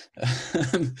us.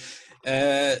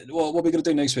 What are we going to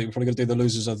do next week? We're probably going to do the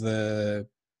losers of the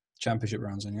championship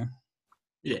rounds, then, yeah?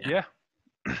 Yeah.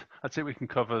 I'd say we can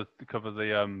cover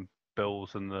the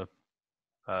Bills and the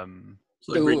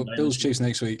Bills Chiefs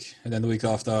next week, and then the week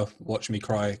after, watch me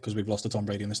cry because we've lost to Tom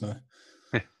Brady in the snow.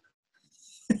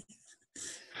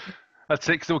 That's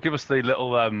it. 'Cause it'll give us the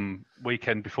little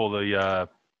weekend before the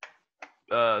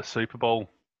Super Bowl.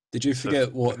 Did you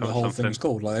forget what the whole thing was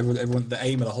called? Like everyone, the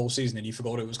aim of the whole season, and you forgot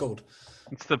what it was called.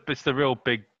 It's the real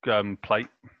big plate.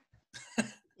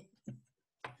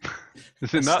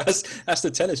 Is it nuts? That's the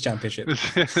tennis championship.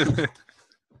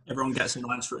 Everyone gets a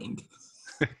nice ring.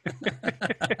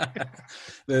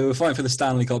 We're fighting for the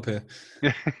Stanley Cup here.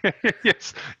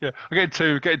 Yes, yeah. I'm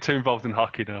getting too involved in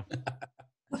hockey now.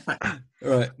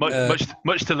 Right,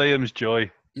 much to Liam's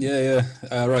joy. Yeah.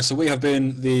 Right, so we have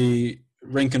been the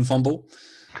Rink and Fumble.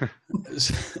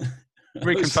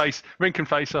 Rink and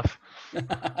face off.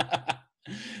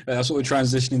 That's what we're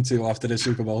transitioning to after the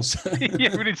Super Bowls.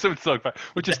 Yeah, we need something to talk about.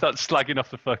 We'll just start slagging off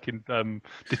the fucking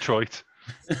Detroit.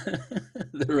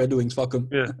 The Red Wings, fuck them.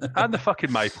 Yeah, and the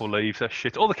fucking Maple Leafs, that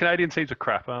shit. All the Canadian teams are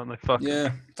crap, aren't they? Fuck.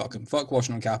 Yeah, fuck them. Fuck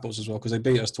Washington Capitals as well, because they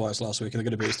beat us twice last week, and they're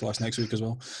going to beat us twice next week as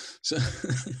well. So,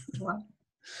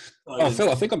 Phil,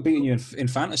 I think I'm beating you in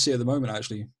fantasy at the moment,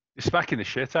 actually. You're smacking the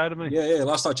shit out of me. Yeah.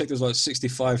 Last I checked, it was like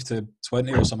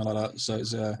 65-20 or something like that. So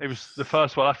it's. It was the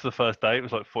first one after the first day. It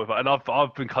was like 45, and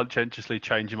I've been conscientiously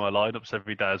changing my lineups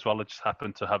every day as well. I just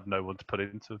happen to have no one to put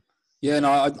it into. Yeah,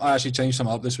 no, I actually changed some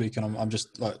up this week, and I'm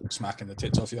just like smacking the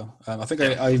tits off you. I think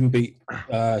I even beat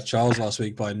Charles last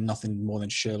week by nothing more than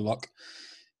sheer luck.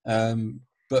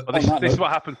 But this is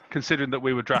what happened, considering that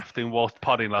we were drafting whilst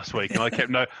podding last week, and I kept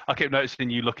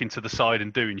noticing you looking to the side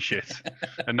and doing shit,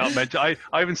 and not mentioning.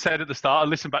 I even said at the start, I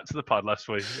listened back to the pod last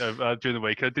week during the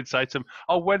week. I did say to him,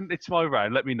 "Oh, when it's my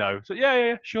round, let me know." So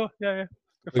yeah, sure, yeah.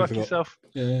 Go fuck yourself.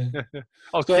 Yeah.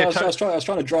 I was trying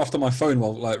to draft on my phone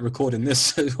while like recording this,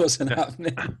 so it wasn't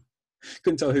happening.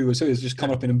 Couldn't tell who was who. It was just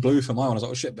coming up in blue for my one. I was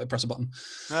like, oh shit, better press a button.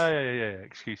 Oh, yeah.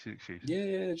 Excuses.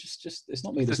 Yeah. Just it's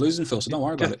not me that's losing, Phil. So don't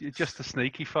worry about it. You're just a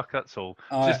sneaky fuck. That's all.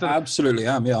 I absolutely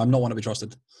am. Yeah, I'm not one to be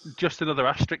trusted. Just another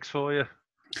asterisk for you.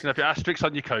 You have your asterisk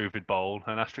on your COVID bowl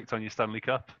and asterisk on your Stanley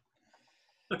Cup.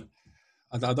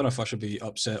 I don't know if I should be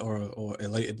upset or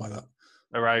elated by that.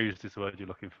 Aroused is the word you're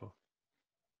looking for.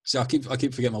 See, I keep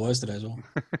forgetting my words today as well.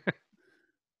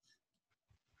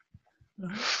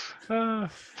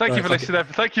 Thank you for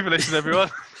listening, everyone.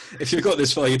 If you've got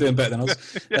this far, you're doing better than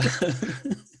us.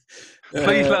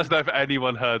 Please let us know if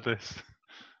anyone heard this.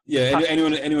 Yeah,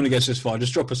 anyone who gets this far,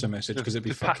 just drop us a message because it'd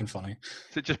be fucking funny.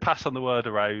 So just pass on the word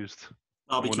aroused.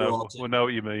 We'll know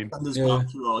what you mean.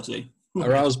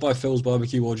 Aroused by Phil's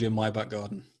barbecue orgy in my back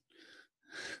garden.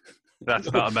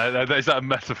 That's not is that a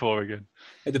metaphor again?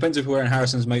 It depends if we're wearing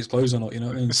Harrison's mate's clothes or not, you know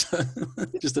what I mean? So,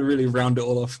 just to really round it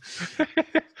all off.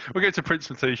 We'll get to print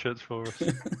some t-shirts for us.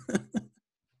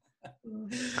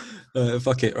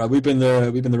 Fuck it. Right, we've been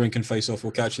the Rink and Face Off.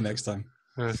 We'll catch you next time.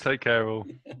 Take care all.